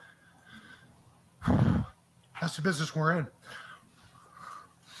that's the business we're in.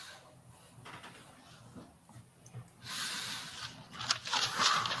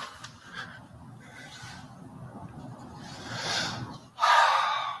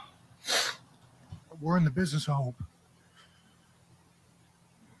 We're in the business of hope.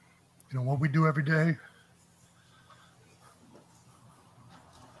 What we do every day.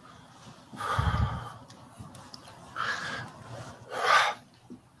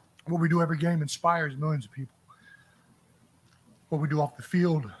 What we do every game inspires millions of people. What we do off the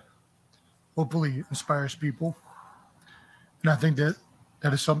field hopefully inspires people. And I think that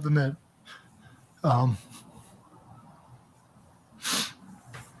is something that, I'm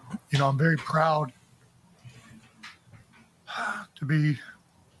very proud to be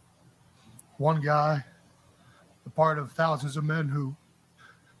one guy, a part of thousands of men who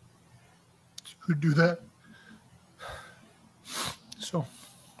do that. So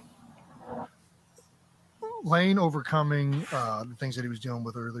Lane overcoming the things that he was dealing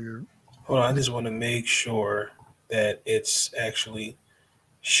with earlier. Hold on, I just want to make sure that it's actually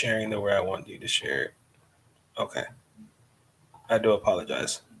sharing the way I want you to share it. Okay. I do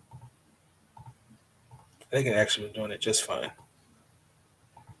apologize. I think it actually was doing it just fine.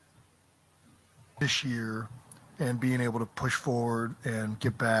 This year and being able to push forward and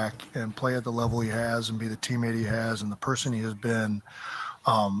get back and play at the level he has and be the teammate he has and the person he has been,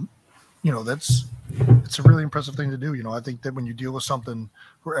 it's a really impressive thing to do. I think that when you deal with something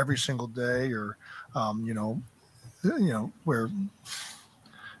for every single day or, where,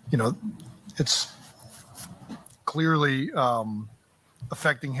 it's clearly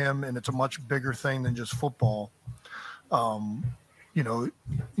affecting him and it's a much bigger thing than just football.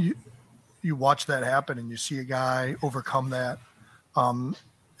 You watch that happen and you see a guy overcome that, and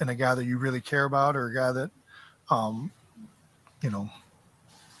a guy that you really care about or a guy that,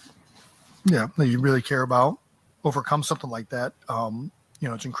 that you really care about overcome something like that.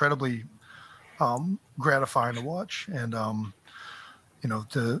 It's incredibly gratifying to watch. And,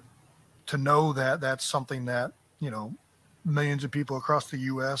 to know that that's something that, millions of people across the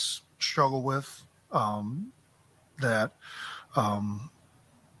U.S. struggle with, that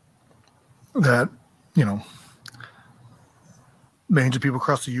that millions of people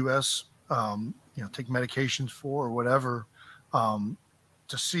across the U.S. Take medications for or whatever.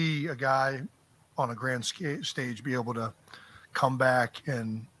 To see a guy on a grand stage be able to come back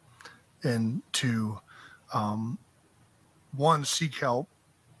and to one, seek help,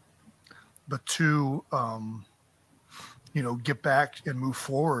 but two, get back and move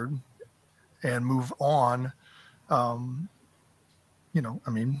forward and move on. Yeah,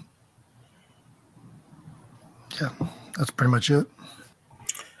 that's pretty much it.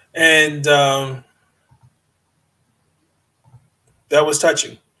 And that was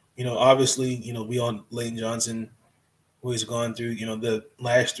touching. Obviously, we on Lane Johnson, who he's gone through, the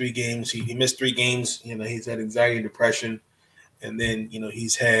last 3 games. He missed 3 games. He's had anxiety and depression. And then,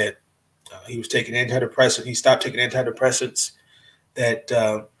 he's had he was taking antidepressants. He stopped taking antidepressants. That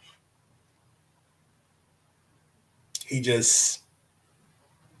he's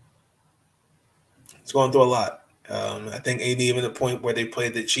going through a lot. I think even the point where they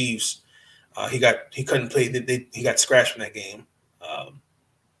played the Chiefs, he couldn't play. He got scratched from that game.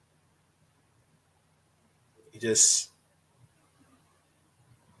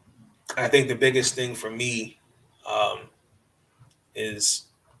 I think the biggest thing for me is,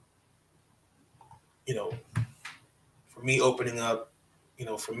 for me opening up,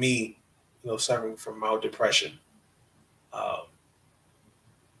 for me, suffering from mild depression. I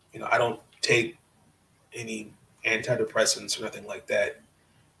don't take any antidepressants or nothing like that.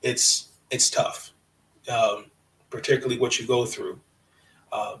 It's tough, particularly what you go through,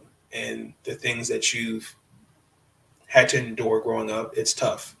 and the things that you've had to endure growing up. It's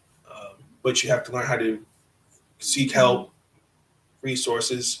tough, but you have to learn how to seek help,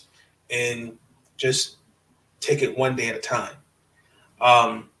 resources, and just take it one day at a time.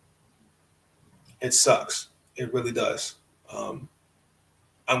 It sucks. It really does.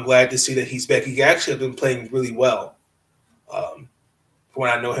 I'm glad to see that he's back. He actually has been playing really well. For what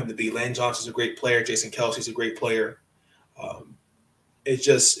I know him to be, Lane Johnson's a great player. Jason Kelce's a great player. It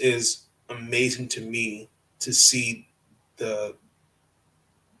just is amazing to me to see the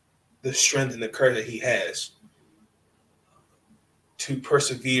strength and the courage that he has to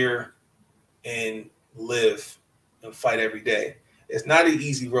persevere and live and fight every day. It's not an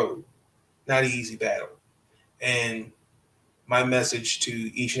easy road, not an easy battle. And my message to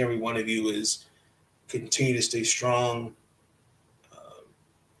each and every one of you is continue to stay strong.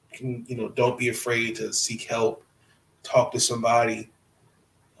 Don't be afraid to seek help, talk to somebody,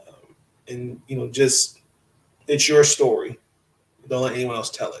 and just it's your story. Don't let anyone else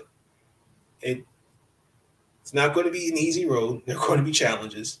tell it. It's not going to be an easy road. There are going to be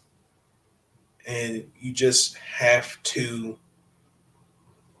challenges, and you just have to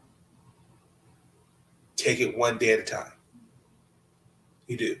take it one day at a time.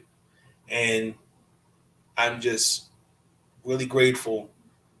 You do. And I'm just really grateful,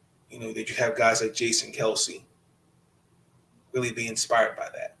 that you have guys like Jason Kelce really be inspired by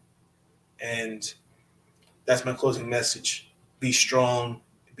that. And that's my closing message. Be strong,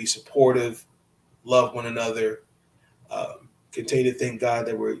 be supportive, love one another. Continue to thank God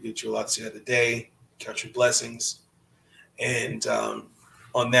that you're allowed to see another day, count your blessings. And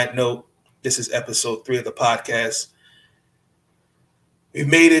on that note, this is episode 3 of the podcast. We've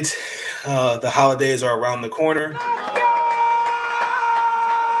made it. The holidays are around the corner.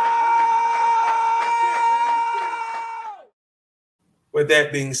 With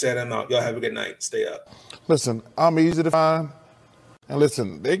that being said, I'm out. Y'all have a good night. Stay up. Listen, I'm easy to find. And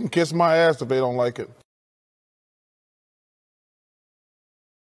listen, they can kiss my ass if they don't like it.